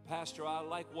 Pastor, I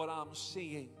like what I'm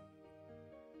seeing,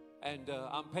 and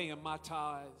I'm paying my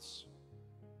tithes,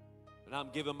 and I'm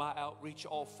giving my outreach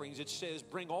offerings. It says,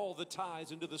 bring all the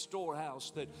tithes into the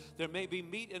storehouse, that there may be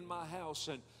meat in my house,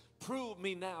 and prove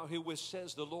me now herewith,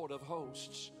 says the Lord of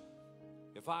hosts,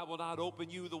 if I will not open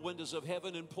you the windows of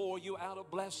heaven and pour you out a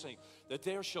blessing, that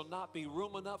there shall not be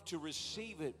room enough to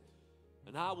receive it,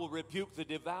 and I will rebuke the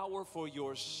devourer for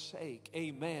your sake.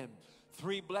 Amen.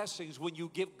 3 blessings when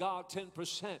you give God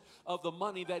 10% of the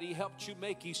money that he helped you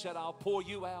make. He said, I'll pour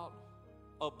you out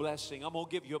a blessing. I'm going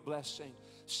to give you a blessing.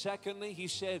 Secondly, he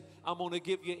said, I'm going to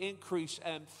give you increase.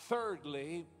 And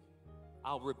thirdly,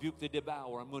 I'll rebuke the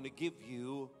devourer. I'm going to give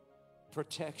you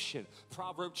protection.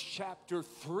 Proverbs chapter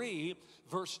 3,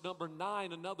 verse number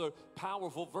 9, another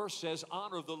powerful verse says,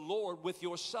 honor the Lord with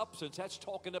your substance. That's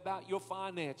talking about your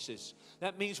finances.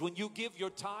 That means when you give your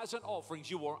tithes and offerings,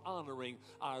 you are honoring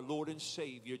our Lord and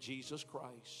Savior, Jesus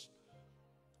Christ.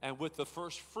 And with the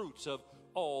first fruits of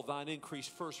all thine increase,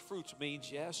 first fruits means,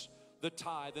 yes, the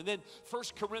tithe. And then 1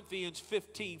 Corinthians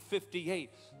 15:58.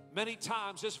 Many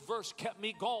times this verse kept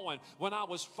me going when I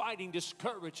was fighting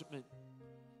discouragement.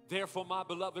 Therefore, my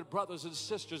beloved brothers and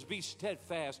sisters, be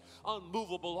steadfast,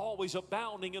 unmovable, always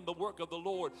abounding in the work of the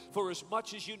Lord. For as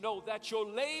much as you know that your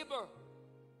labor,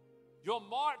 your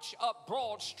march up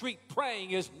Broad Street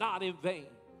praying is not in vain.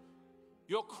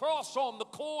 Your cross on the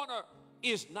corner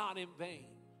is not in vain.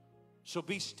 So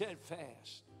be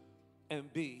steadfast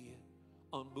and be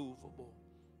unmovable.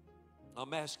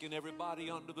 I'm asking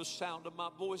everybody under the sound of my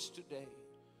voice today,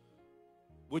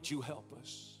 would you help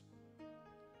us?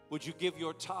 Would you give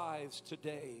your tithes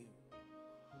today?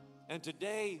 And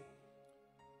today,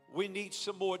 we need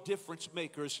some more difference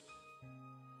makers.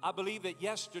 I believe that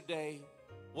yesterday,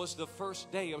 was the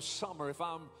first day of summer. If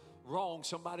I'm wrong,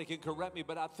 somebody can correct me,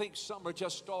 but I think summer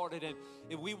just started, and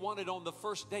we wanted on the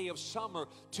first day of summer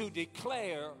to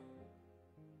declare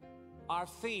our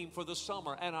theme for the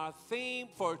summer. And our theme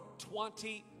for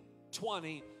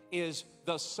 2020 is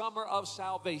the summer of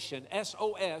salvation.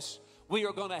 SOS. We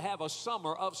are going to have a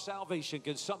summer of salvation.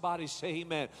 Can somebody say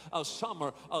amen? A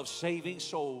summer of saving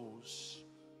souls.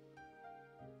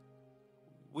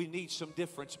 We need some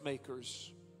difference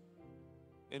makers.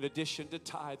 In addition to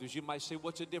tithers, you might say,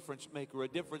 what's a difference maker? A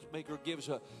difference maker gives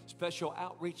a special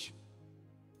outreach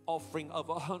offering of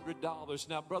 $100.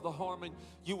 Now, Brother Harmon,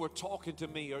 you were talking to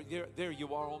me, or there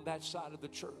you are on that side of the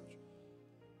church,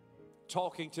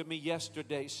 talking to me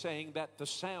yesterday, saying that the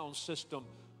sound system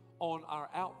on our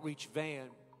outreach van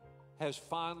has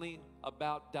finally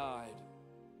about died.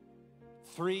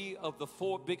 3 of the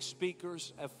 4 big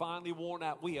speakers have finally worn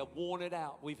out. We have worn it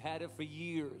out. We've had it for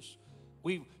years.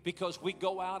 Because we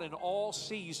go out in all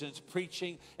seasons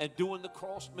preaching and doing the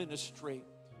cross ministry.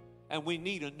 And we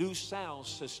need a new sound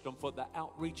system for the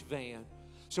outreach van.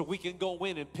 So we can go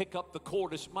in and pick up the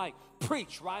cordless mic,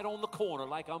 preach right on the corner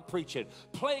like I'm preaching,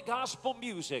 play gospel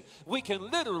music. We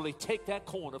can literally take that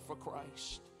corner for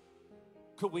Christ.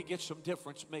 Could we get some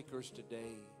difference makers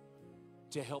today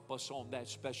to help us on that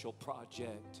special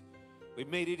project? We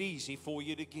made it easy for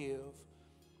you to give,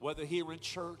 whether here in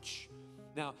church.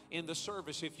 Now, in the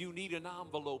service, if you need an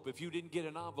envelope, if you didn't get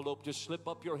an envelope, just slip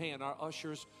up your hand. Our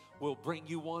ushers will bring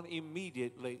you one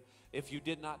immediately if you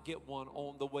did not get one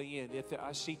on the way in.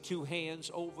 I see 2 hands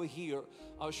over here.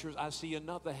 Ushers, I see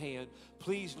another hand.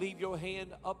 Please leave your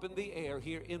hand up in the air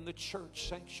here in the church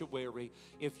sanctuary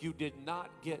if you did not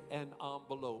get an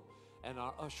envelope, and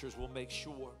our ushers will make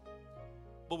sure.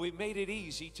 But we made it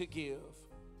easy to give.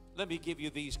 Let me give you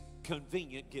these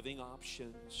convenient giving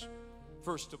options.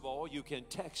 First of all, you can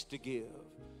text to give.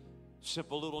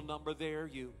 Simple little number there.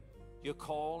 You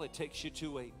call. It takes you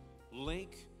to a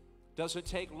link. Doesn't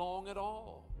take long at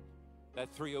all.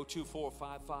 That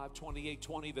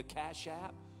 302-455-2820, the Cash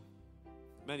App.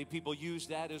 Many people use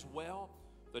that as well.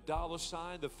 The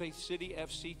 $, the Faith City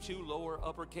FC2, lower,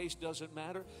 uppercase, doesn't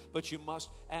matter. But you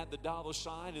must add the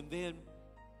 $, and then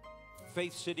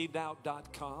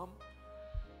faithcitynow.com.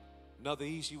 Another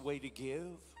easy way to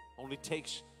give. Only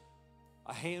takes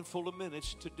a handful of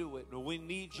minutes to do it. And we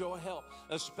need your help,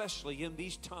 especially in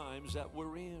these times that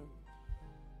we're in.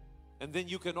 And then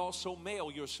you can also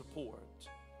mail your support.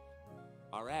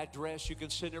 Our address, you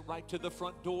can send it right to the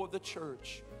front door of the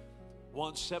church.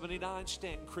 179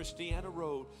 Stanton Christiana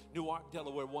Road, Newark,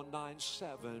 Delaware,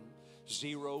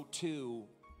 19702.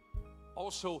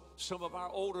 Also, some of our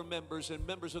older members and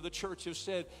members of the church have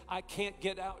said, I can't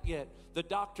get out yet. The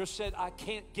doctor said, I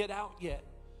can't get out yet.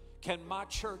 Can my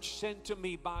church send to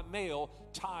me by mail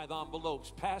tithe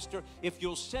envelopes? Pastor, if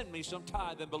you'll send me some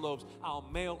tithe envelopes, I'll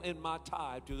mail in my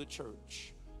tithe to the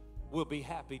church. We'll be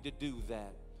happy to do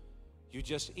that. You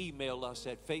just email us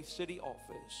at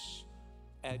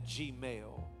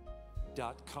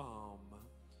faithcityoffice@gmail.com.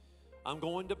 I'm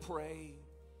going to pray.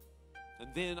 And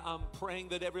then I'm praying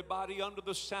that everybody under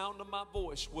the sound of my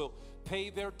voice will pay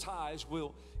their tithes,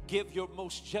 will give your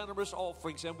most generous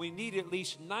offerings. And we need at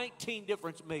least 19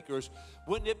 difference makers.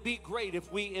 Wouldn't it be great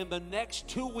if we in the next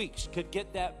 2 weeks could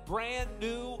get that brand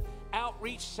new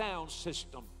outreach sound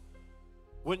system?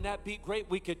 Wouldn't that be great?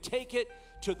 We could take it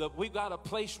to we've got a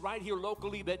place right here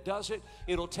locally that does it.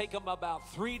 It'll take them about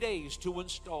 3 days to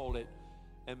install it.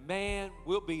 And man,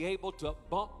 we'll be able to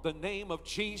bump the name of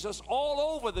Jesus all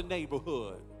over the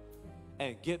neighborhood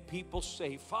and get people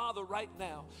saved. Father, right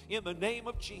now, in the name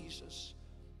of Jesus,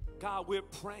 God, we're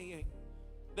praying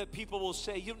that people will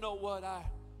say, you know what, I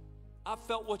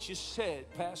felt what you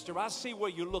said, Pastor. I see where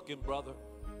you're looking, brother.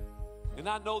 And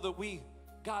I know that we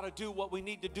got to do what we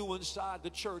need to do inside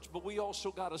the church, but we also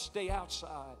got to stay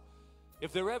outside.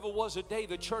 If there ever was a day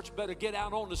the church better get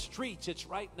out on the streets, it's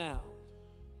right now.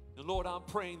 And Lord, I'm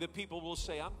praying that people will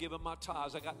say, I'm giving my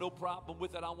tithes. I got no problem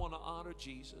with it. I want to honor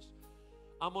Jesus.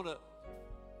 I'm going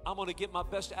to get my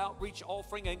best outreach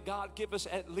offering, and God, give us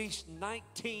at least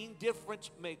 19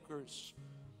 difference makers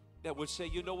that would say,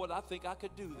 you know what, I think I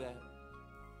could do that.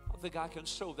 I think I can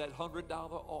sow that $100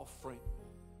 offering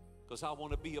because I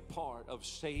want to be a part of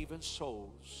saving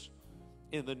souls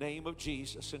in the name of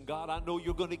Jesus. And God, I know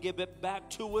you're going to give it back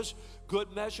to us.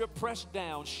 Good measure, pressed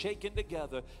down, shaken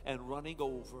together, and running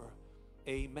over.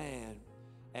 Amen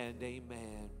and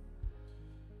amen.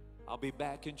 I'll be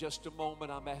back in just a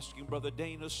moment. I'm asking Brother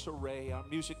Dana Saray, our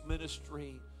music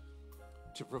ministry,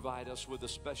 to provide us with a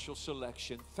special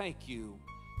selection. Thank you.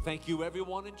 Thank you,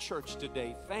 everyone in church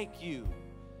today. Thank you,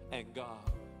 and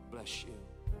God bless you.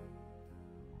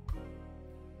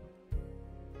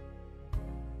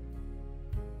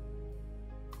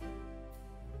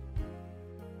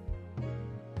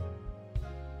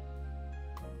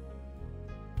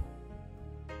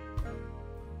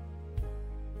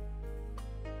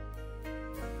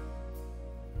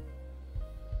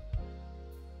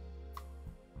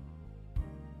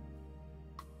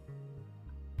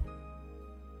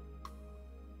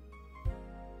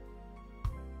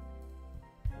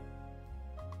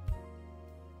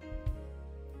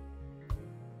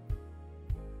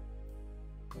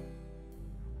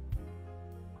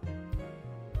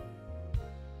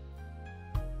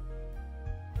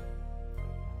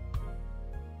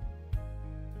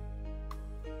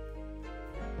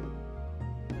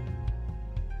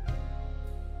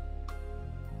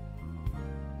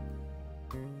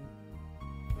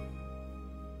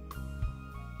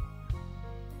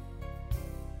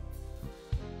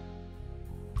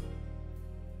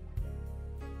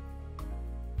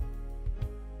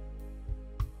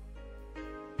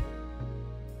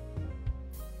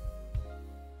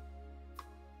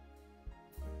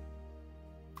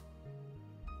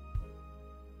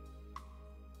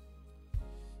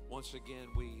 once again,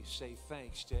 we say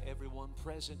thanks to everyone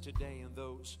present today and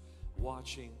those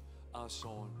watching us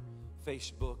on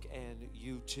Facebook and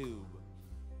YouTube.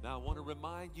 Now, I want to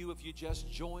remind you, if you just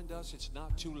joined us, it's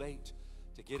not too late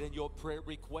to get in your prayer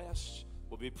requests.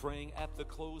 We'll be praying at the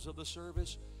close of the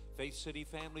service. Faith City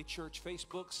Family Church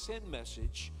Facebook send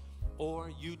message or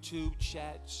YouTube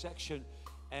chat section.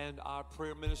 And our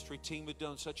prayer ministry team have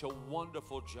done such a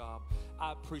wonderful job.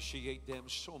 I appreciate them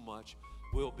so much.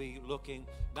 We'll be looking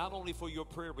not only for your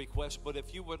prayer requests, but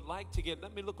if you would like to get,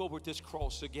 let me look over at this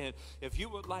cross again. If you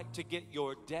would like to get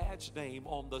your dad's name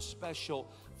on the special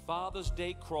Father's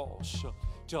Day cross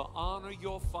to honor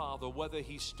your father, whether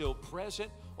he's still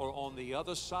present or on the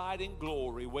other side in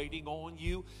glory waiting on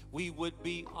you, we would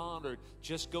be honored.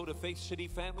 Just go to Faith City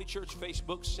Family Church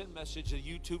Facebook, send message to the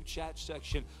YouTube chat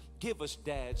section. Give us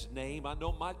dad's name. I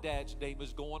know my dad's name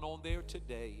is going on there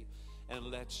today. And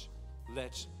let's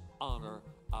honor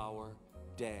our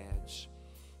dads.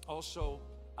 Also,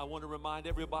 I want to remind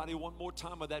everybody one more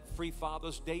time of that free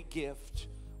Father's Day gift.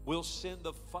 We'll send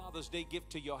the Father's Day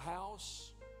gift to your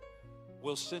house.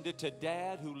 We'll send it to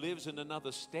dad who lives in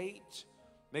another state.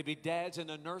 Maybe dad's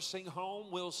in a nursing home.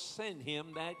 We'll send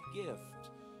him that gift.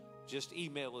 Just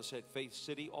email us at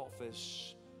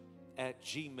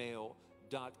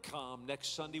faithcityoffice@gmail.com.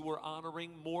 Next Sunday, we're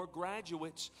honoring more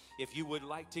graduates. If you would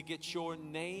like to get your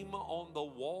name on the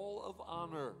wall of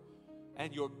honor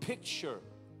and your picture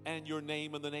and your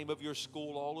name and the name of your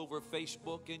school all over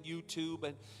Facebook and YouTube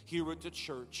and here at the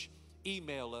church,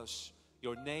 email us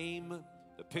your name,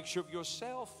 the picture of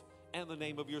yourself, and the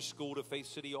name of your school to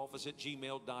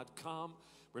faithcityoffice@gmail.com.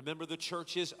 Remember, the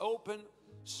church is open.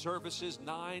 Services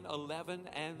 9, 11,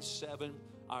 and 7.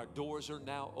 Our doors are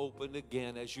now open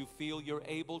again. As you feel you're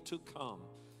able to come,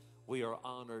 we are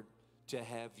honored to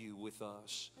have you with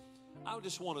us. I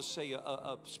just want to say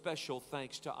a special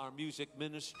thanks to our music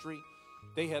ministry.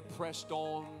 They have pressed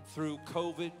on through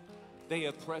COVID. They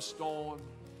have pressed on.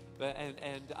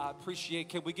 And I appreciate,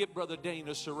 can we get Brother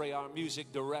Dana Saray, our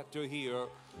music director here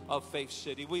of Faith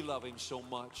City? We love him so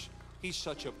much. He's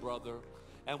such a brother.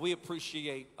 And we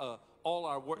appreciate all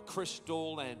our work,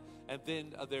 Crystal, and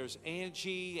then there's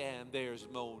Angie, and there's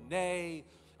Monet,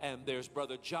 and there's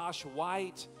Brother Josh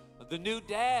White, the new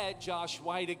dad, Josh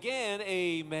White again,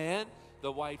 amen.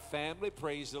 The White family,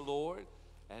 praise the Lord.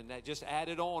 And that just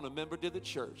added on a member to the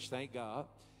church, thank God.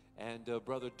 And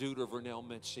Brother Duder Vernell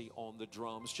Mincy on the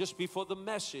drums. Just before the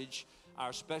message,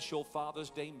 our special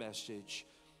Father's Day message,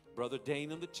 Brother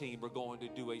Dane and the team are going to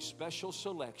do a special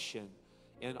selection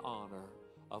in honor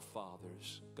of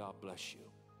fathers. God bless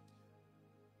you.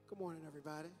 Good morning,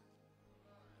 everybody.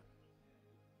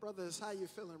 Brothers, how you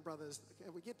feeling, brothers?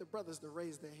 Can we get the brothers to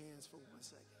raise their hands for 1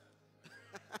 second?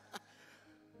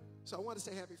 So I want to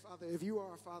say happy Father. If you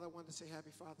are a father, I want to say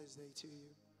happy Father's Day to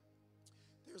you.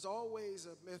 There's always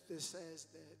a myth that says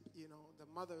that, the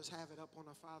mothers have it up on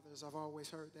the fathers. I've always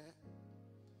heard that.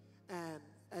 And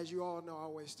as you all know, I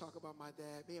always talk about my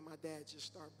dad. Me and my dad just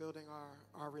start building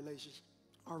our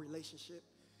relationship.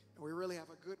 And we really have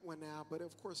a good one now, but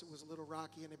of course it was a little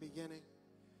rocky in the beginning.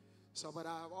 But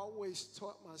I've always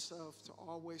taught myself to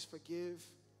always forgive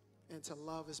and to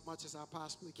love as much as I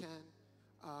possibly can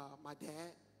my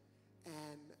dad.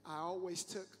 And I always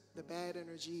took the bad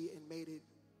energy and made it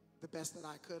the best that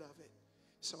I could of it.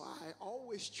 So I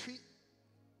always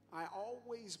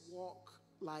walk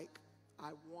like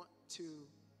I want to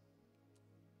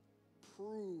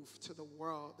prove to the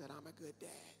world that I'm a good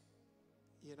dad.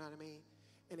 You know what I mean?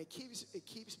 And it keeps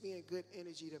me in good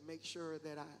energy to make sure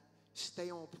that I stay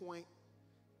on point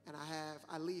and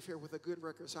I leave here with a good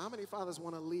record. So how many fathers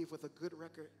want to leave with a good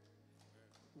record?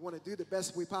 We want to do the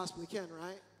best we possibly can,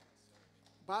 right?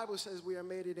 Bible says we are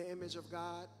made in the image of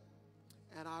God.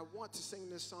 And I want to sing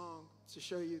this song to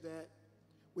show you that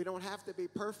we don't have to be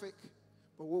perfect,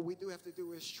 but what we do have to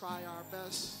do is try our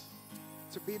best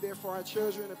to be there for our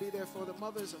children, to be there for the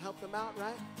mothers and help them out,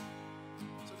 right?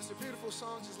 So it's a beautiful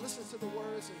song. Just listen to the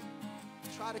words and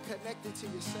try to connect it to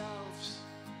yourselves.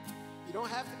 You don't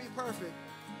have to be perfect,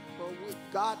 but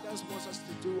God does want us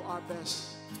to do our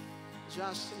best.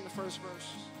 Josh, sing the first verse.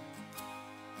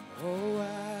 Oh,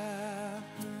 I've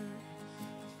heard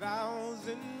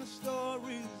 1,000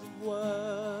 stories of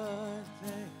what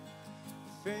they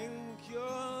think you're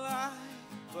like,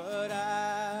 but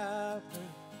I've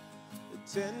heard the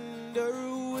tender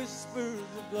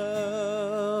whispers of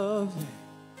love,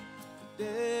 the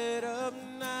dead of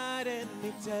night, and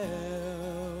they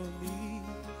tell me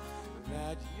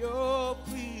that you're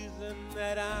pleased and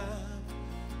that I'm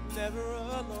never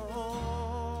alone.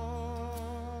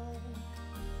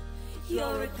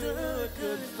 You're a good,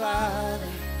 good father.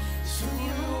 It's who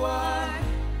you are.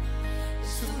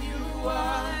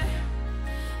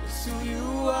 It's who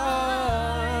you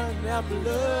are, and I'm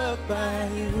loved by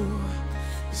you.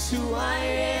 It's who I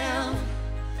am.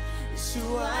 It's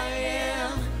who I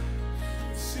am.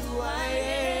 It's who I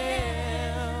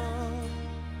am.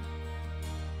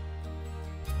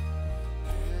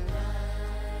 And I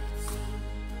see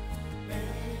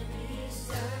many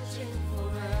searching for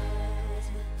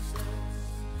answers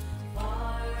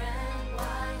far and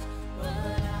wide, but I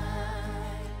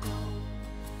know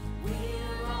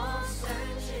we're all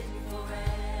searching for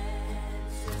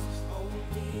answers.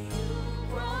 Only you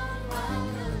run wild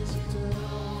 'cause you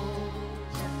know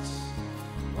just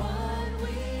what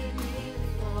we need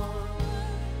for.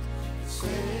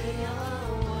 Say a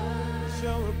word.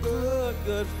 You're a good,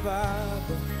 good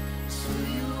Father. It's who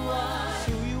you are. It's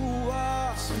who you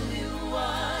are. It's who you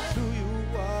are. It's who you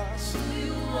are. It's who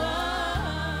you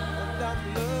are. And I'm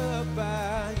loved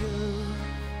by you.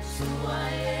 It's who I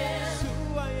am. It's who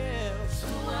I am. It's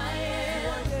who I am.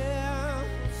 Who I am.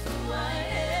 It's who I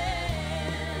am.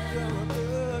 You're a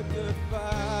good, good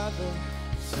Father.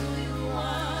 It's who you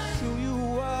are. It's who you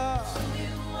are. It's who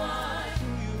you are. It's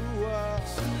who you are.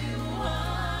 It's who you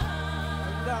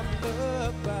are. And I'm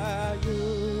loved by you.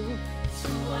 It's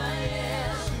who I am.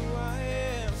 It's who I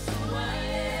am. It's who I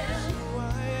am. It's who I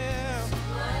am. It's who I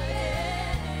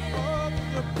am. Oh,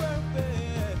 you're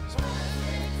perfect.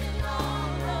 Perfect in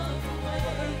all of your ways.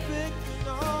 Perfect in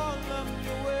all of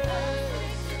your ways.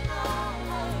 Perfect in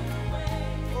all of your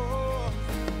ways. Oh,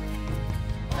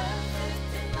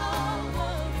 Perfect in all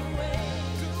of your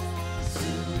ways. to us.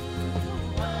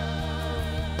 To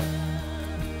us.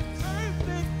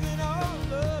 Perfect in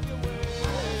all of your ways.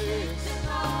 Perfect in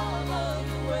all of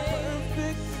your ways.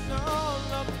 Perfect in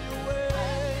all of your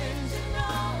ways. In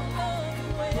all of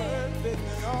your ways.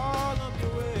 Perfect in all of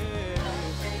your ways.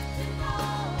 Perfect in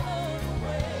all of your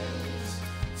ways.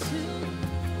 To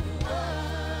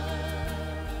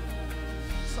us.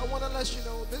 So I want to let you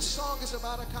know, this song is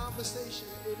about a conversation.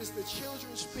 It is the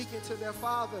children speaking to their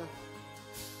father.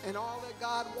 And all that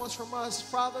God wants from us,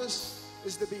 fathers,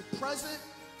 is to be present,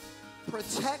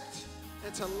 protect,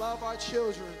 and to love our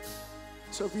children.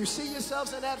 So if you see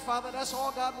yourselves in that, Father, that's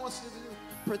all God wants you to do.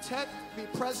 Protect, be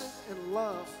present, and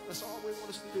love. That's all we want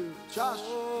us to do. Josh.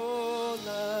 Oh,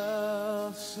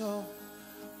 love so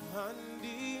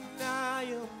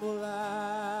undeniable,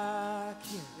 I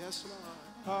can Yes, Lord.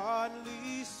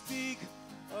 hardly speak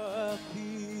of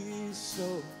peace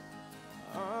so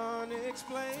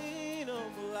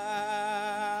unexplainable.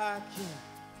 I can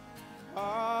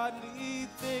hardly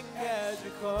think as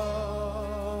you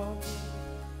call me,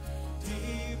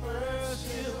 deeper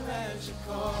still as you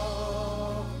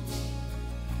call me,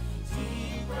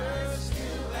 deeper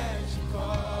still as you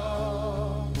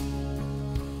call me,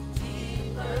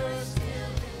 deeper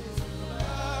still is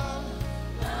love,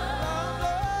 love,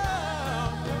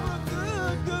 love. You're a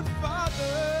good, good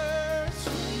Father. It's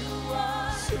who you are.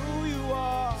 It's who you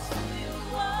are.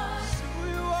 It's who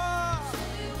you are.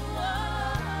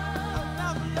 And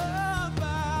I'm loved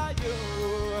by you.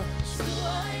 It's who I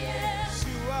am. It's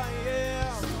who I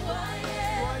am.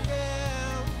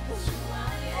 It's who I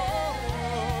am.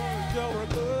 Oh, you're a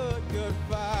good, good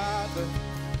Father.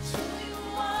 It's who you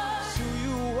are. It's who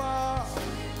you are.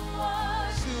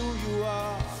 It's who you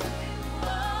are.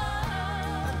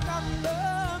 And I'm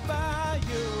loved by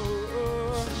you.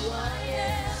 It's who I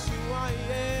am. It's who I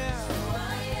am.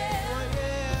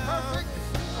 Perfect.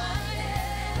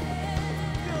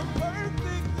 You're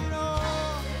perfect in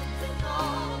all.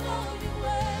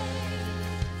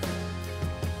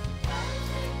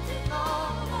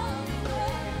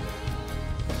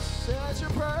 Said you're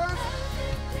perfect.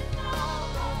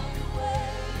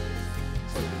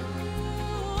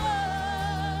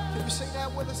 Can you sing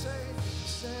that with us? Say,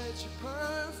 said you're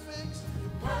perfect.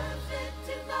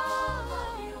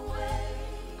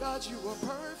 God, you are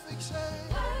perfect. Say,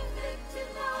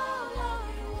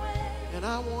 and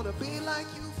I want to be like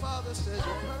you, Father. Said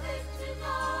you're perfect.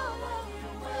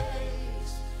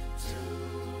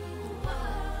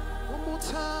 One more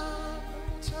time.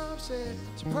 Say,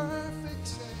 it's perfect.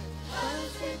 Say,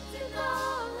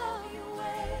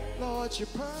 Lord, you're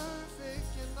perfect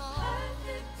in all.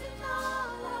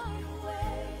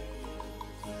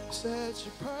 Said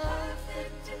you're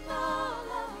perfect.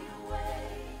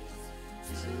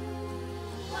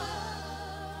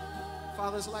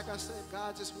 Fathers, like I said,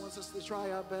 God just wants us to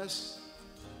try our best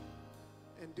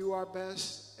and do our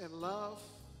best and love,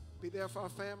 be there for our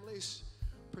families,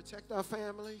 protect our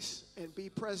families, and be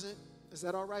present. Is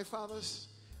that all right, fathers?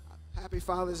 Happy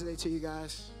Father's Day to you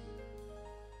guys.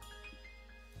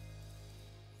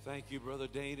 Thank you, Brother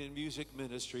Dane in Music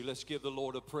Ministry. Let's give the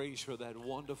Lord a praise for that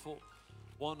wonderful,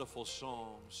 wonderful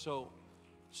song. So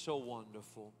So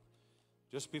wonderful.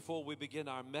 Just before we begin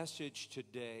our message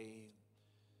today,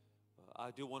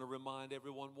 I do want to remind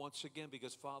everyone once again,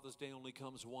 because Father's Day only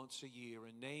comes once a year,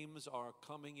 and names are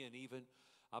coming in. Even,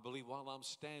 I believe, while I'm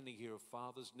standing here,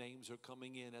 Father's names are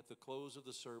coming in. At the close of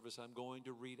the service, I'm going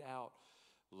to read out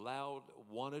loud,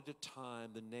 one at a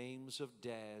time, the names of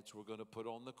dads we're going to put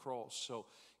on the cross. So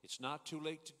it's not too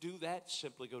late to do that.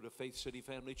 Simply go to Faith City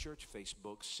Family Church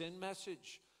Facebook, send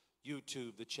message,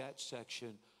 YouTube, the chat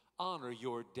section. Honor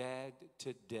your dad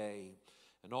today.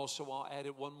 And also, I'll add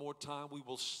it one more time. We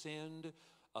will send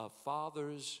a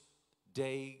Father's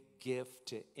Day gift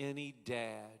to any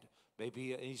dad.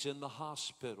 Maybe he's in the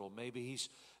hospital. Maybe he's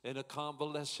in a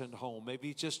convalescent home. Maybe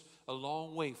he's just a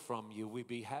long way from you. We'd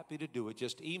be happy to do it.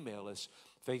 Just email us,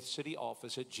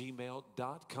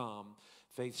 faithcityoffice@gmail.com.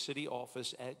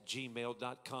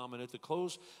 faithcityoffice@gmail.com. And at the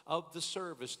close of the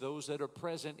service, those that are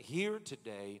present here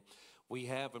today, we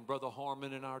have, and Brother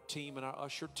Harmon and our team and our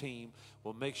usher team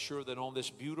will make sure that on this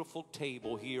beautiful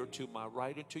table here to my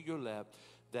right and to your left,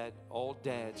 that all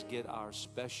dads get our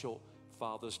special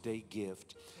Father's Day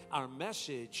gift. Our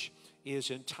message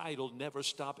is entitled, Never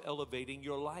Stop Elevating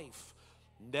Your Life.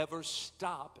 Never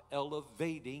stop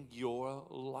elevating your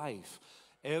life.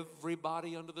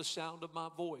 Everybody under the sound of my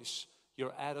voice,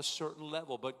 you're at a certain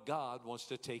level, but God wants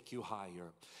to take you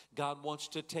higher. God wants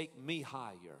to take me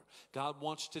higher. God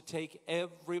wants to take I'm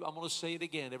going to say it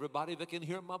again, everybody that can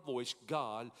hear my voice,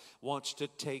 God wants to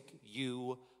take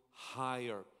you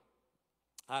higher.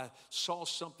 I saw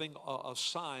something, a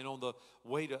sign on the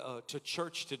way to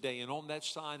church today, and on that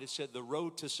sign it said, the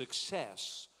road to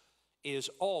success is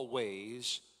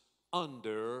always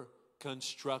under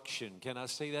construction. Can I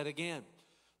say that again?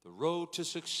 The road to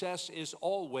success is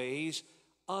always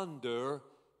under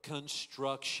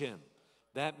construction.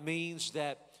 That means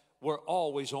that we're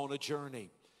always on a journey.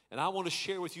 And I want to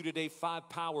share with you today 5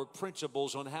 power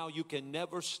principles on how you can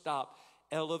never stop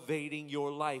elevating your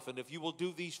life. And if you will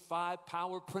do these 5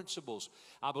 power principles,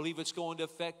 I believe it's going to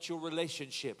affect your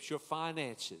relationships, your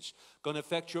finances, going to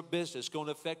affect your business, going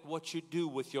to affect what you do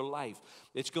with your life.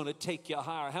 It's going to take you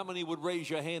higher. How many would raise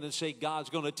your hand and say, God's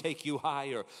going to take you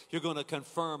higher? You're going to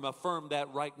affirm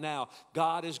that right now.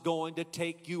 God is going to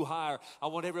take you higher. I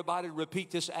want everybody to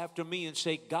repeat this after me and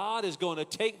say, God is going to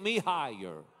take me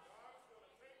higher.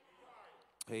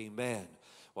 Amen.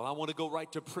 Well, I want to go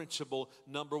right to principle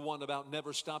number 1 about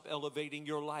never stop elevating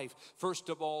your life. First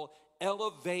of all,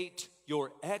 elevate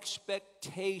your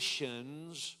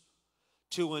expectations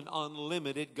to an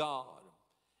unlimited God.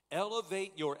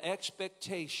 Elevate your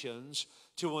expectations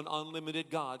to an unlimited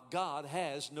God. God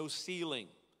has no ceiling.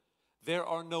 There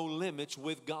are no limits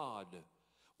with God.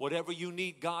 Whatever you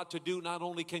need God to do, not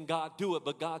only can God do it,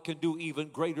 but God can do even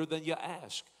greater than you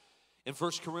ask. In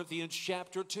 1 Corinthians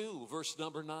chapter 2, verse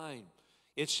number 9,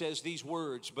 it says these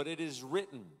words, but it is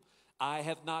written, I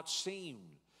have not seen,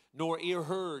 nor ear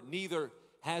heard, neither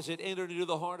has it entered into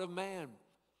the heart of man,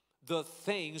 the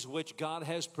things which God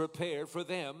has prepared for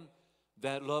them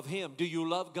that love him. Do you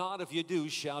love God? If you do,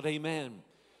 shout amen.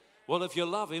 Well, if you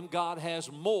love him, God has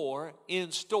more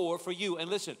in store for you. And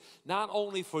listen, not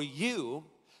only for you,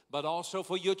 but also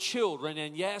for your children,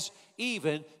 and yes,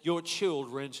 even your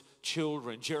children's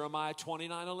children. Jeremiah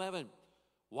 29:11.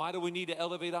 Why do we need to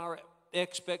elevate our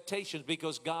expectations?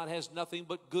 Because God has nothing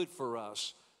but good for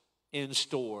us in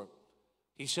store.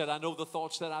 He said, I know the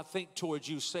thoughts that I think towards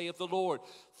you, saith the Lord,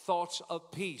 thoughts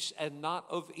of peace and not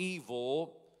of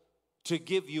evil, to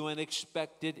give you an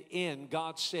expected end.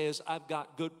 God says, I've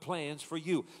got good plans for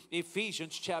you.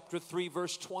 Ephesians chapter 3,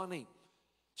 verse 20.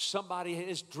 Somebody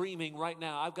is dreaming right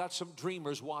now. I've got some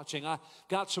dreamers watching. I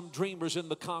got some dreamers in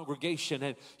the congregation,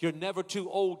 and you're never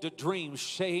too old to dream.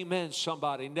 Say amen,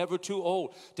 somebody. Never too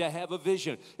old to have a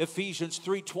vision. Ephesians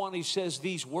 3:20 says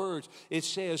these words. It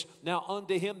says, now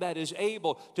unto him that is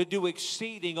able to do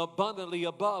exceeding abundantly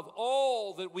above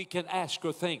all that we can ask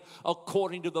or think,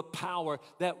 according to the power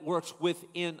that works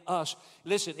within us.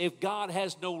 Listen, if God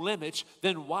has no limits,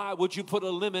 then why would you put a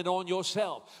limit on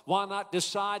yourself? Why not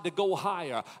decide to go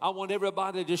higher? I want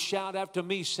everybody to shout after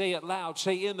me. Say it loud.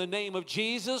 Say, in the name of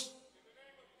Jesus,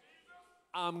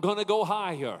 I'm going to go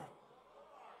higher.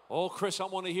 Oh, Chris, I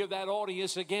want to hear that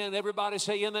audience again. Everybody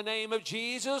say, in the name of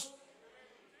Jesus,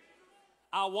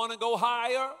 I want to go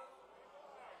higher.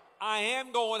 I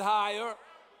am going higher.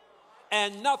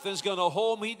 And nothing's going to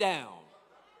hold me down.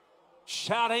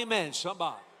 Shout amen,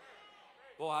 somebody.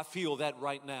 Oh, I feel that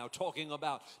right now, talking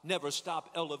about never stop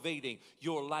elevating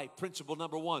your life. Principle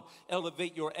number 1,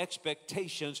 elevate your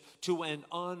expectations to an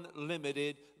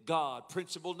unlimited God.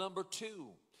 Principle number 2,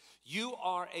 you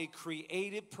are a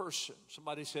creative person.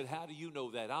 Somebody said, how do you know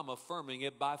that? I'm affirming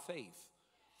it by faith.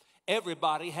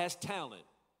 Everybody has talent.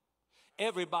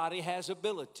 Everybody has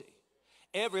ability.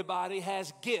 Everybody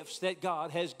has gifts that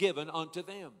God has given unto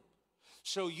them.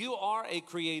 So you are a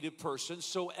creative person,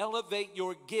 so elevate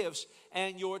your gifts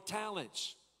and your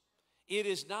talents. It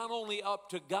is not only up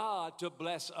to God to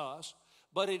bless us,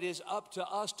 but it is up to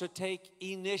us to take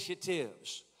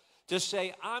initiatives, to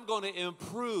say, I'm going to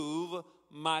improve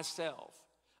myself.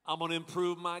 I'm going to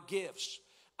improve my gifts.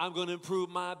 I'm going to improve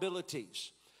my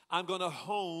abilities. I'm going to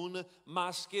hone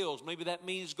my skills. Maybe that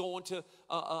means going to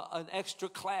an extra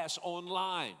class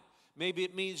online. Maybe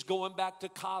it means going back to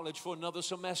college for another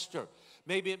semester.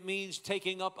 Maybe it means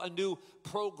taking up a new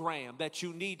program that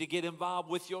you need to get involved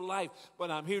with your life.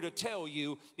 But I'm here to tell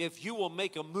you, if you will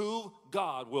make a move,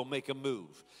 God will make a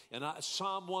move. And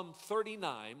Psalm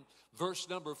 139, verse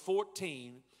number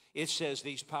 14, it says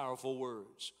these powerful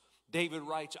words. David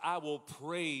writes, I will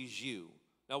praise you.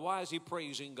 Now, why is he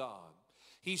praising God?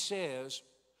 He says,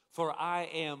 for I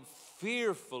am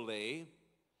fearfully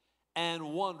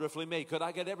and wonderfully made. Could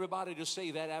I get everybody to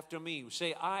say that after me?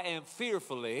 Say, I am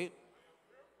fearfully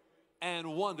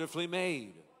and wonderfully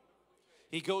made.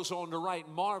 He goes on to write,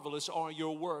 marvelous are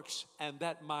your works, and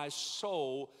that my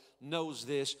soul knows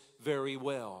this very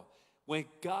well. When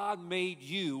God made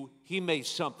you, he made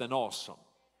something awesome.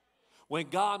 When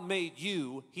God made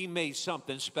you, he made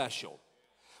something special.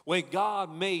 When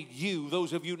God made you,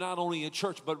 those of you not only in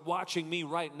church but watching me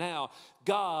right now,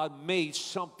 God made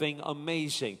something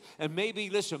amazing. And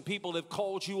maybe, listen, people have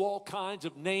called you all kinds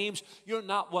of names. You're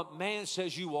not what man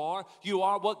says you are. You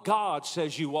are what God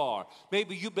says you are.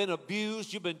 Maybe you've been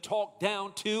abused, you've been talked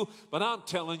down to, but I'm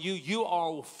telling you, you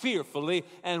are fearfully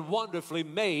and wonderfully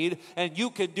made, and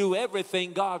you can do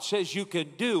everything God says you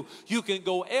can do. You can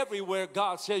go everywhere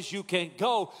God says you can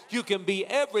go. You can be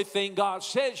everything God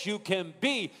says you can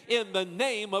be in the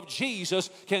name of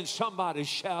Jesus. Can somebody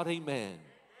shout amen?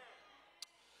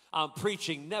 I'm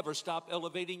preaching, never stop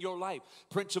elevating your life.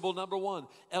 Principle number 1,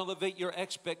 elevate your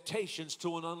expectations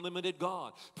to an unlimited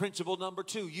God. Principle number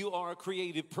 2, you are a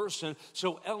creative person,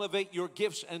 so elevate your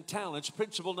gifts and talents.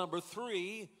 Principle number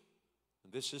 3,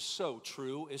 this is so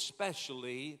true,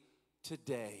 especially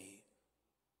today.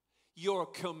 Your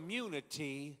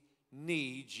community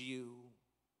needs you.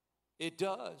 It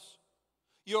does.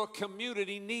 Your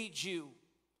community needs you.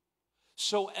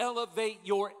 So elevate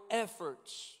your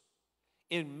efforts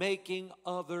in making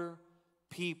other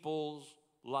people's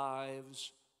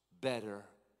lives better.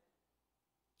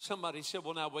 Somebody said,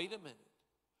 well, now wait a minute.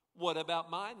 What about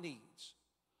my needs?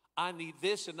 I need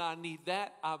this and I need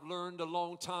that. I've learned a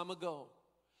long time ago.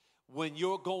 When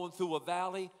you're going through a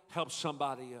valley, help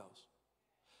somebody else.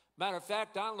 Matter of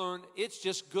fact, I learned it's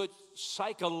just good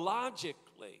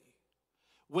psychologically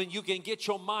when you can get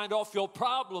your mind off your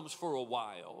problems for a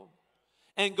while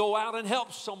and go out and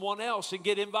help someone else and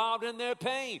get involved in their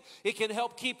pain. It can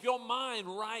help keep your mind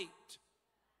right.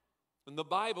 And the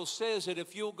Bible says that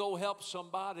if you'll go help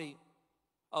somebody,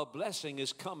 a blessing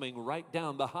is coming right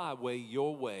down the highway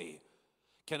your way.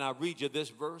 Can I read you this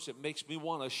verse? It makes me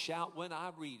want to shout when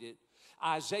I read it.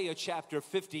 Isaiah chapter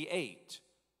 58,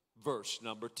 verse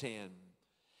number 10.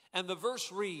 And the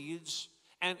verse reads,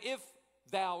 and if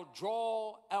thou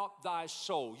draw out thy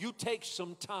soul, you take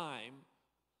some time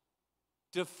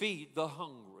to feed the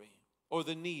hungry or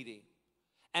the needy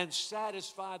and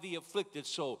satisfy the afflicted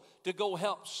soul, to go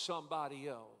help somebody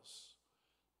else.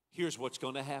 Here's what's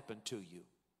going to happen to you.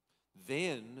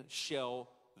 Then shall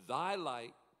thy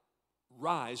light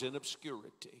rise in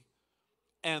obscurity,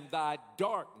 and thy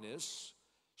darkness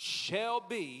shall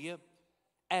be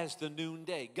as the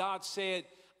noonday. God said,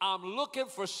 I'm looking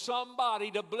for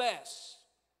somebody to bless.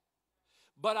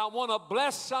 But I want to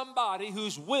bless somebody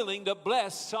who's willing to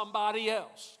bless somebody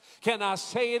else. Can I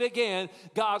say it again?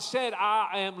 God said,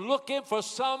 I am looking for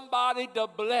somebody to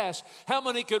bless. How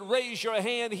many could raise your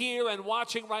hand here and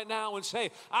watching right now and say,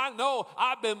 I know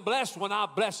I've been blessed when I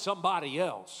bless somebody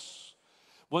else.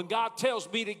 When God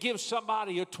tells me to give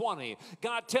somebody a 20,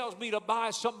 God tells me to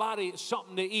buy somebody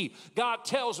something to eat, God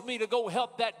tells me to go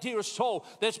help that dear soul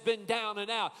that's been down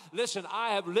and out. Listen,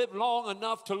 I have lived long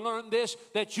enough to learn this,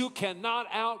 that you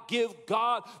cannot outgive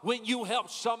God. When you help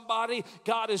somebody,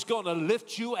 God is going to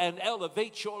lift you and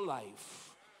elevate your life.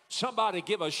 Somebody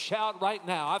give a shout right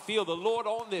now. I feel the Lord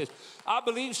on this. I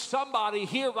believe somebody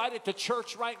here right at the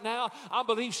church right now, I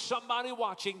believe somebody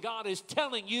watching, God is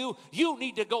telling you, you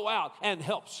need to go out and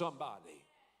help somebody.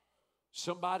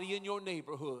 Somebody in your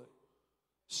neighborhood,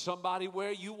 somebody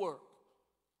where you work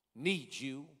needs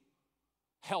you.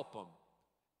 Help them,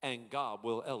 and God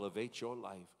will elevate your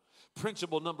life.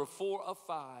 Principle number 4 of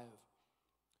 5.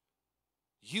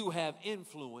 You have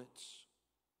influence,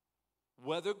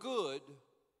 whether good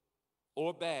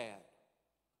or bad,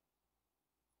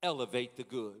 elevate the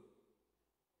good.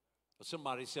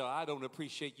 Somebody said, I don't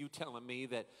appreciate you telling me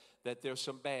that there's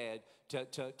some bad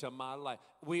to my life.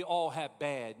 We all have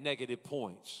bad, negative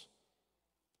points.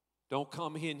 Don't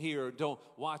come in here, don't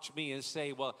watch me and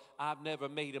say, well, I've never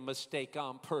made a mistake,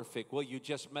 I'm perfect. Well, you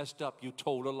just messed up, you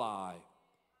told a lie.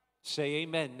 Say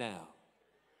amen now.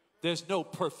 There's no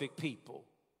perfect people.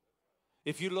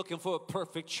 If you're looking for a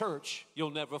perfect church, you'll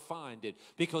never find it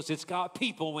because it's got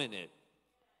people in it.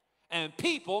 And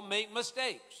people make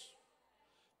mistakes.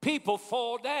 People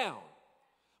fall down.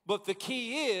 But the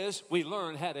key is we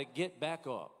learn how to get back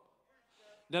up.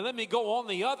 Now let me go on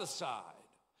the other side.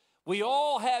 We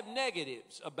all have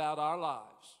negatives about our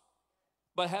lives.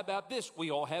 But how about this?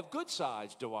 We all have good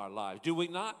sides to our lives, do we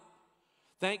not?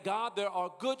 Thank God there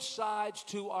are good sides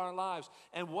to our lives.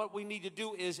 And what we need to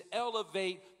do is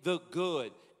elevate the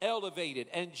good. Elevate it.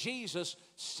 And Jesus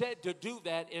said to do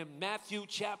that in Matthew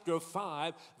chapter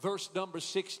 5, verse number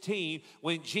 16,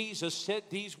 when Jesus said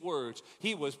these words.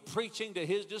 He was preaching to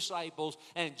his disciples,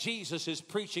 and Jesus is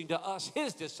preaching to us,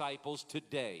 his disciples,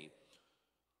 today.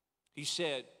 He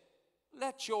said,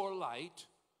 let your light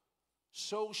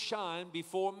so shine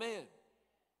before men,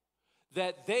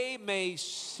 that they may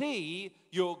see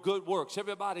your good works.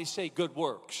 Everybody say good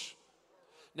works.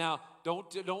 Now,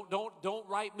 don't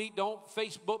write me, don't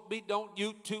Facebook me, don't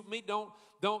YouTube me,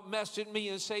 don't message me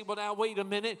and say, well, now, wait a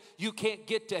minute. You can't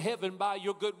get to heaven by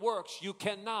your good works. You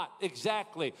cannot,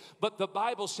 exactly. But the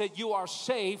Bible said you are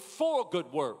saved for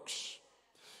good works.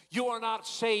 You are not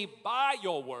saved by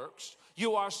your works.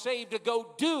 You are saved to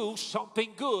go do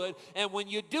something good. And when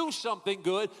you do something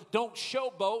good, don't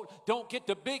showboat, don't get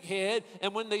the big head.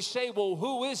 And when they say, well,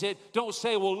 who is it? Don't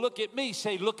say, well, look at me.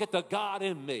 Say, look at the God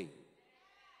in me.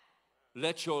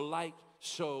 Let your light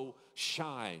so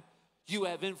shine. You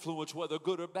have influence, whether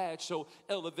good or bad, so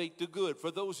elevate the good.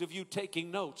 For those of you taking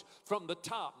notes from the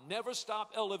top, never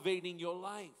stop elevating your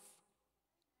life.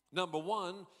 Number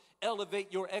one,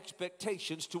 elevate your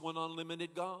expectations to an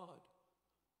unlimited God.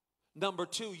 Number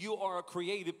two, you are a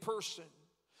creative person,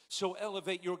 so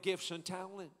elevate your gifts and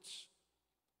talents.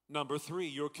 Number three,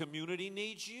 your community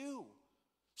needs you,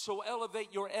 so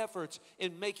elevate your efforts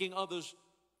in making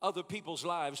other people's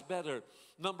lives better.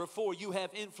 Number four, you have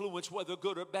influence, whether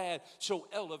good or bad, so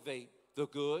elevate the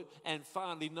good. And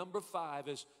finally, number five,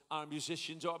 as our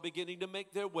musicians are beginning to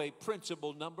make their way,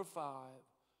 principle number five,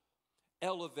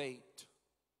 elevate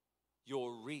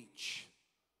your reach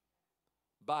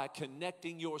by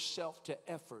connecting yourself to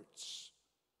efforts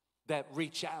that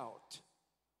reach out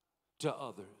to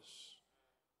others.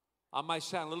 I might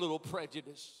sound a little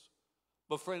prejudiced,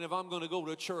 but friend, if I'm going to go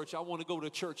to church, I want to go to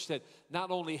church that not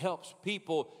only helps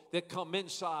people that come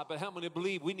inside, but how many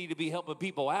believe we need to be helping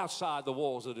people outside the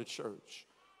walls of the church?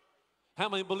 How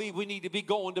many believe we need to be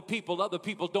going to people other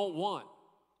people don't want?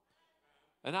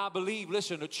 And I believe,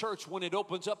 listen, a church, when it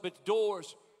opens up its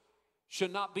doors,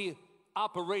 should not be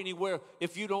operating where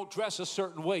if you don't dress a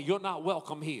certain way, you're not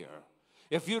welcome here.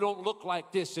 If you don't look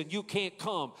like this, and you can't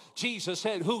come. Jesus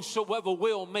said, whosoever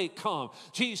will may come.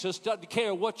 Jesus doesn't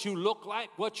care what you look like,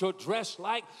 what you're dressed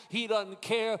like. He doesn't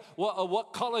care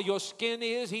what color your skin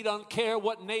is. He doesn't care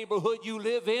what neighborhood you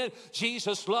live in.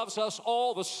 Jesus loves us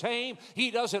all the same.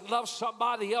 He doesn't love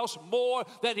somebody else more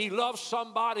than he loves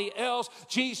somebody else.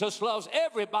 Jesus loves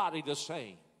everybody the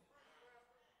same.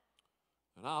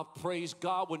 And I'll praise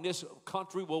God when this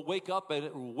country will wake up, and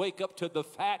it will wake up to the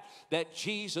fact that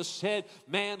Jesus said,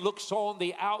 man looks on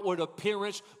the outward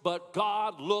appearance, but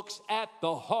God looks at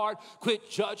the heart. Quit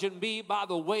judging me by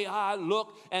the way I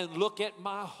look and look at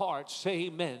my heart. Say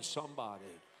amen, somebody.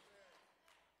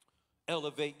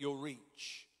 Elevate your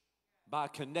reach by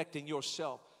connecting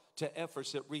yourself to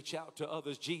efforts that reach out to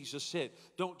others. Jesus said,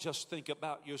 don't just think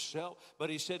about yourself,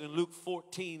 but he said in Luke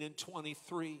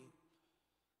 14:23,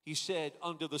 he said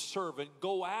unto the servant,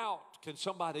 go out. Can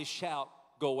somebody shout,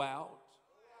 go out?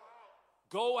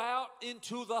 Go out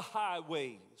into the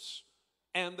highways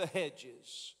and the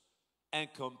hedges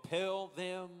and compel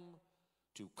them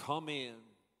to come in,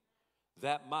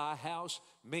 that my house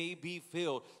may be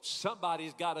filled.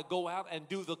 Somebody's got to go out and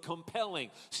do the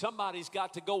compelling. Somebody's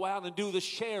got to go out and do the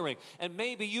sharing. And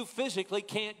maybe you physically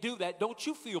can't do that. Don't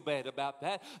you feel bad about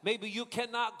that? Maybe you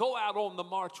cannot go out on the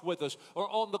march with us or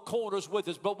on the corners with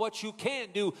us. But what you can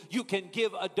do, you can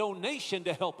give a donation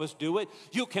to help us do it.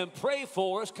 You can pray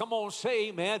for us. Come on, say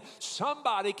amen.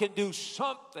 Somebody can do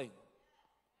something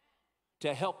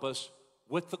to help us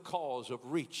with the cause of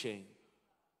reaching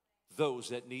those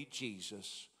that need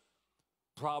Jesus.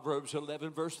 Proverbs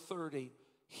 11 verse 30,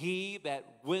 he that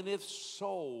winneth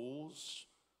souls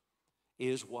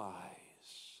is wise.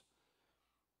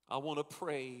 I want to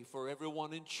pray for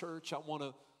everyone in church. I want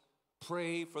to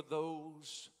pray for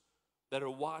those that are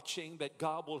watching, that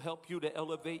God will help you to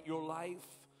elevate your life.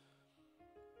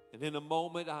 And in a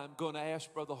moment, I'm going to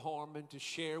ask Brother Harmon to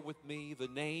share with me the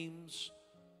names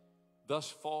thus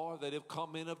far that have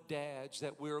come in of dads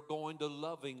that we're going to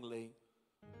lovingly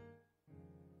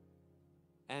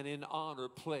and in honor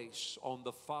place on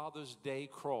the Father's Day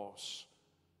cross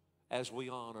as we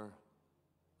honor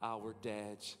our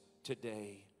dads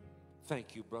today.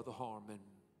 Thank you, Brother Harmon.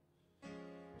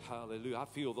 Hallelujah. I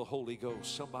feel the Holy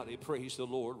Ghost. Somebody praise the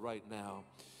Lord right now.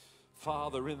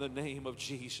 Father, in the name of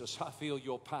Jesus, I feel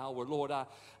your power. Lord, I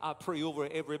pray over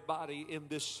everybody in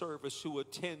this service who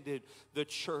attended the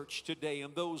church today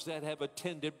and those that have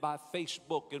attended by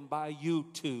Facebook and by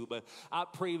YouTube. I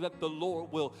pray that the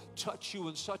Lord will touch you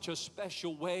in such a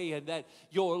special way and that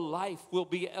your life will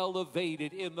be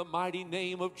elevated in the mighty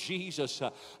name of Jesus.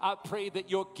 I pray that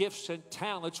your gifts and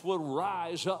talents would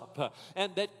rise up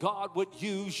and that God would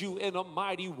use you in a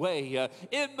mighty way.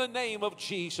 In the name of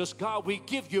Jesus, God, we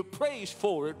give you praise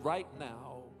for it right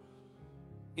now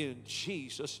in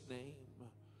Jesus' name.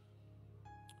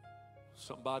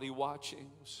 Somebody watching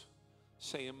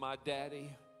saying, my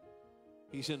daddy,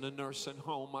 he's in a nursing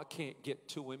home. I can't get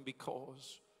to him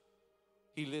because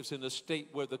he lives in a state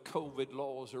where the COVID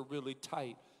laws are really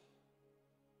tight.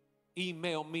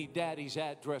 Email me daddy's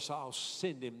address. I'll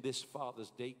send him this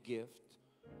Father's Day gift.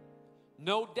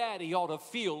 No daddy ought to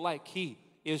feel like he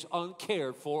is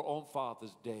uncared for on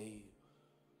Father's Day.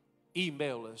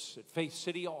 Email us at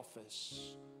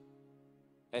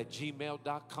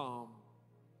faithcityoffice@gmail.com,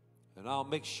 and I'll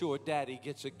make sure daddy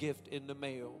gets a gift in the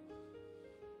mail.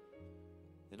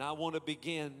 And I want to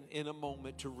begin in a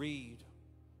moment to read,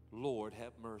 Lord,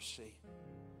 have mercy.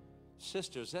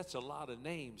 Sisters, that's a lot of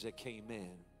names that came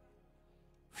in.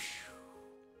 Whew.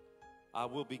 I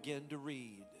will begin to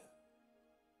read.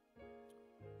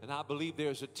 And I believe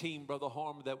there's a team, Brother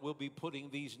Harmon, that will be putting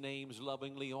these names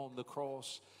lovingly on the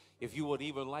cross. If you would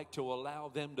even like to allow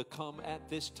them to come at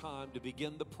this time to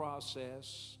begin the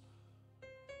process.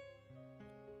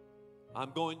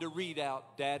 I'm going to read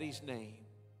out Daddy's name.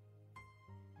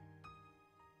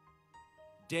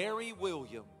 Derry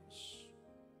Williams,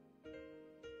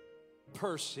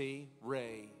 Percy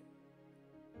Ray,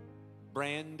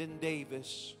 Brandon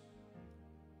Davis,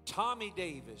 Tommy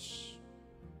Davis,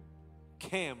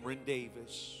 Cameron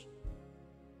Davis,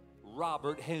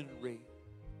 Robert Henry,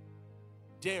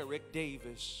 Derek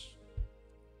Davis,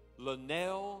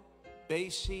 Linnell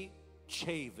Basie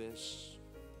Chavis,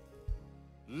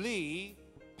 Lee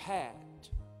Pat,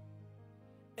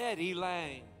 Eddie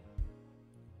Lang,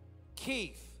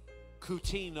 Keith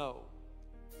Coutinho,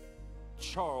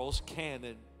 Charles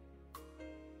Cannon,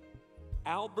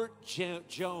 Albert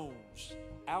Jones,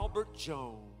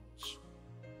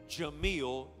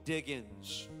 Jamil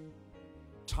Diggins,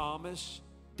 Thomas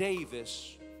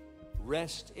Davis,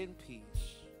 rest in peace.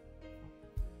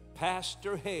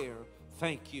 Pastor Hare,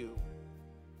 thank you.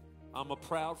 I'm a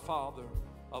proud father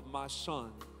of my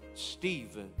son,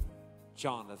 Stephen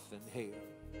Jonathan Hare.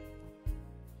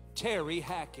 Terry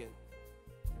Hackett,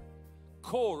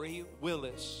 Corey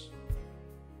Willis,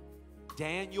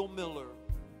 Daniel Miller,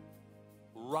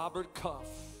 Robert Cuff,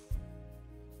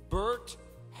 Bert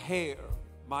Hare,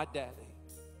 my daddy,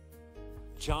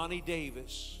 Johnny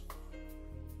Davis,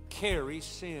 Carrie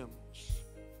Sims,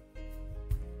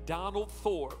 Donald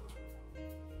Thorpe,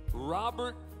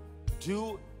 Robert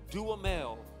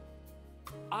Duhamel,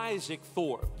 Isaac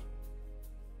Thorpe,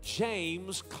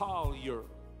 James Collier,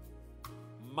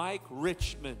 Mike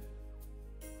Richmond,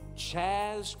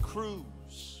 Chaz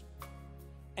Cruz,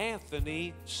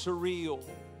 Anthony Surreal,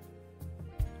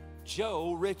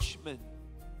 Joe Richmond,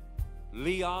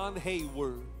 Leon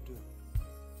Hayward,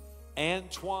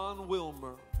 Antoine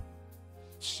Wilmer,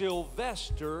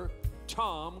 Sylvester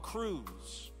Tom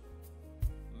Cruz,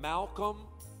 Malcolm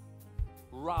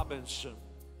Robinson,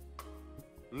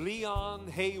 Leon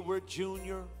Hayward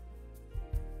Jr.,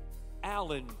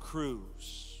 Alan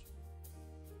Cruz,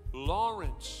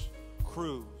 Lawrence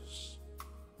Cruz,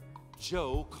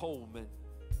 Joe Coleman,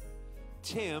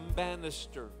 Tim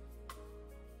Bannister,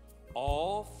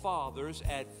 all fathers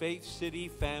at Faith City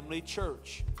Family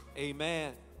Church.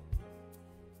 Amen.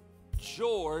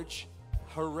 George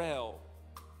Harrell,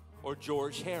 or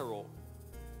George Harrell,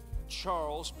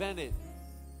 Charles Bennett,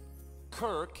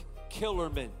 Kirk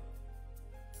Killerman,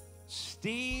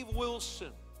 Steve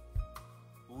Wilson,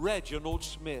 Reginald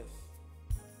Smith,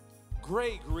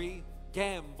 Gregory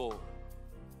Gamble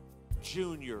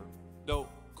Jr. No,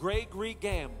 Gregory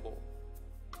Gamble,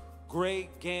 Greg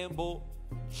Gamble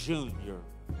Jr.,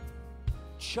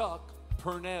 Chuck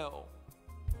Purnell,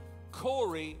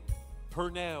 Corey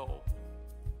Purnell,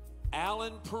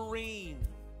 Alan Perrine,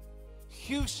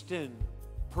 Houston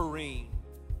Perrine,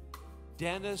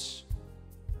 Dennis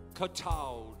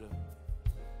Catald,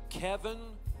 Kevin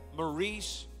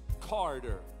Maurice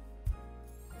Carter,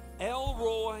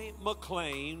 Elroy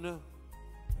McLean,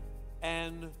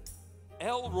 and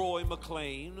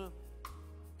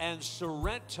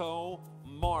Sorrento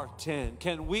Martin.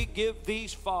 Can we give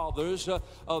these fathers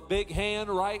a big hand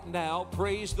right now?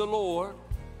 Praise the Lord.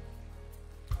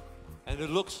 And it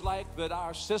looks like that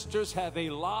our sisters have a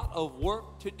lot of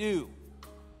work to do,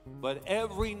 but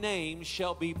every name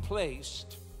shall be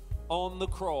placed on the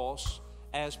cross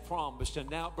as promised. And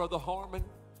now Brother Harmon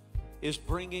is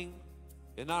bringing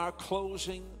in our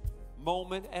closing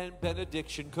moment and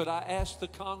benediction. Could I ask the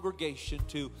congregation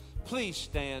to please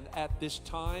stand at this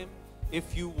time,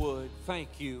 if you would?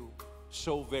 Thank you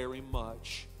so very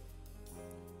much.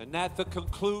 And at the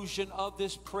conclusion of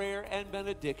this prayer and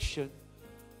benediction,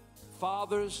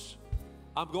 fathers,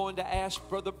 I'm going to ask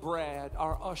Brother Brad,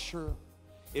 our usher,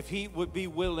 if he would be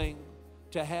willing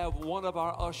to have one of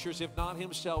our ushers, if not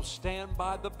himself, stand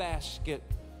by the basket.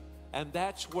 And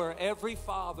that's where every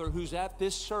father who's at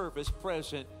this service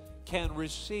present can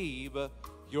receive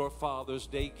your Father's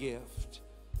Day gift.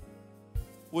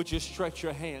 Would you stretch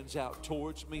your hands out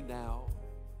towards me now?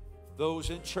 Those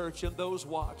in church and those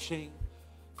watching.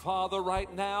 Father,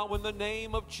 right now in the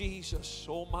name of Jesus,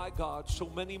 oh my God, so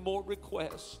many more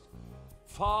requests.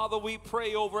 Father, we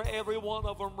pray over every one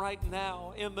of them right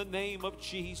now in the name of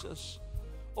Jesus.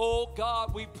 Oh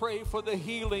God, we pray for the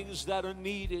healings that are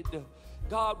needed.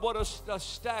 God, what a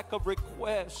stack of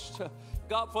requests.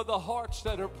 God, for the hearts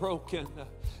that are broken.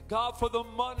 God, for the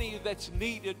money that's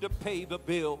needed to pay the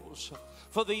bills.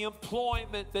 For the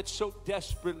employment that's so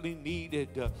desperately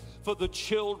needed. For the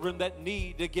children that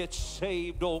need to get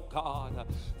saved, oh God.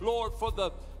 Lord, for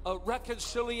the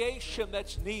reconciliation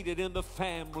that's needed in the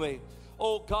family.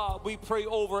 Oh God, we pray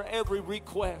over every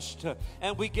request,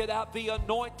 and we get out the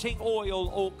anointing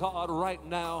oil, oh God, right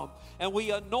now. And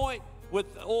we anoint with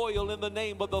oil in the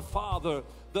name of the Father,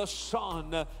 the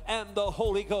Son, and the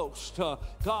Holy Ghost.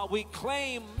 God, we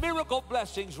claim miracle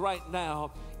blessings right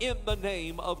now in the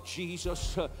name of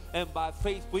Jesus. And by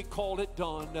faith we call it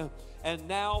done. And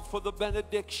now for the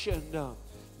benediction.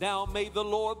 Now may the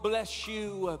Lord bless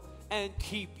you and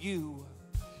keep you.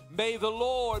 May the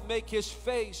Lord make his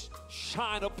face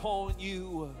shine upon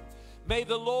you. May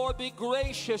the Lord be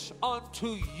gracious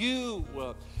unto you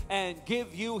and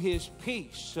give you his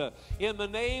peace. In the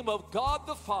name of God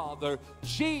the Father,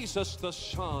 Jesus the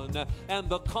Son, and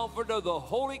the Comforter, the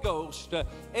Holy Ghost.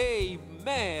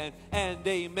 Amen and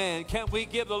amen. Can we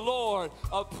give the Lord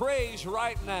a praise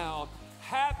right now?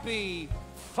 Happy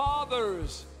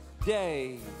Father's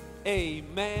Day.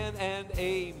 Amen and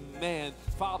amen.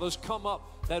 Fathers, come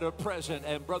up that are present,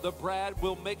 and Brother Brad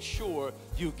will make sure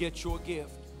you get your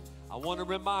gift. I want to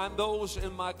remind those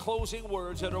in my closing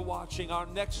words that are watching, our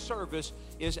next service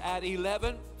is at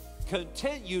 11.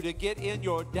 Continue to get in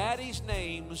your daddy's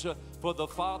names for the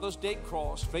Father's Day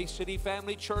Cross. Faith City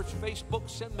Family Church Facebook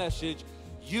Send Message,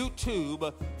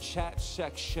 YouTube chat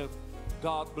section.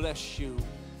 God bless you.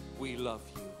 We love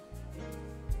you.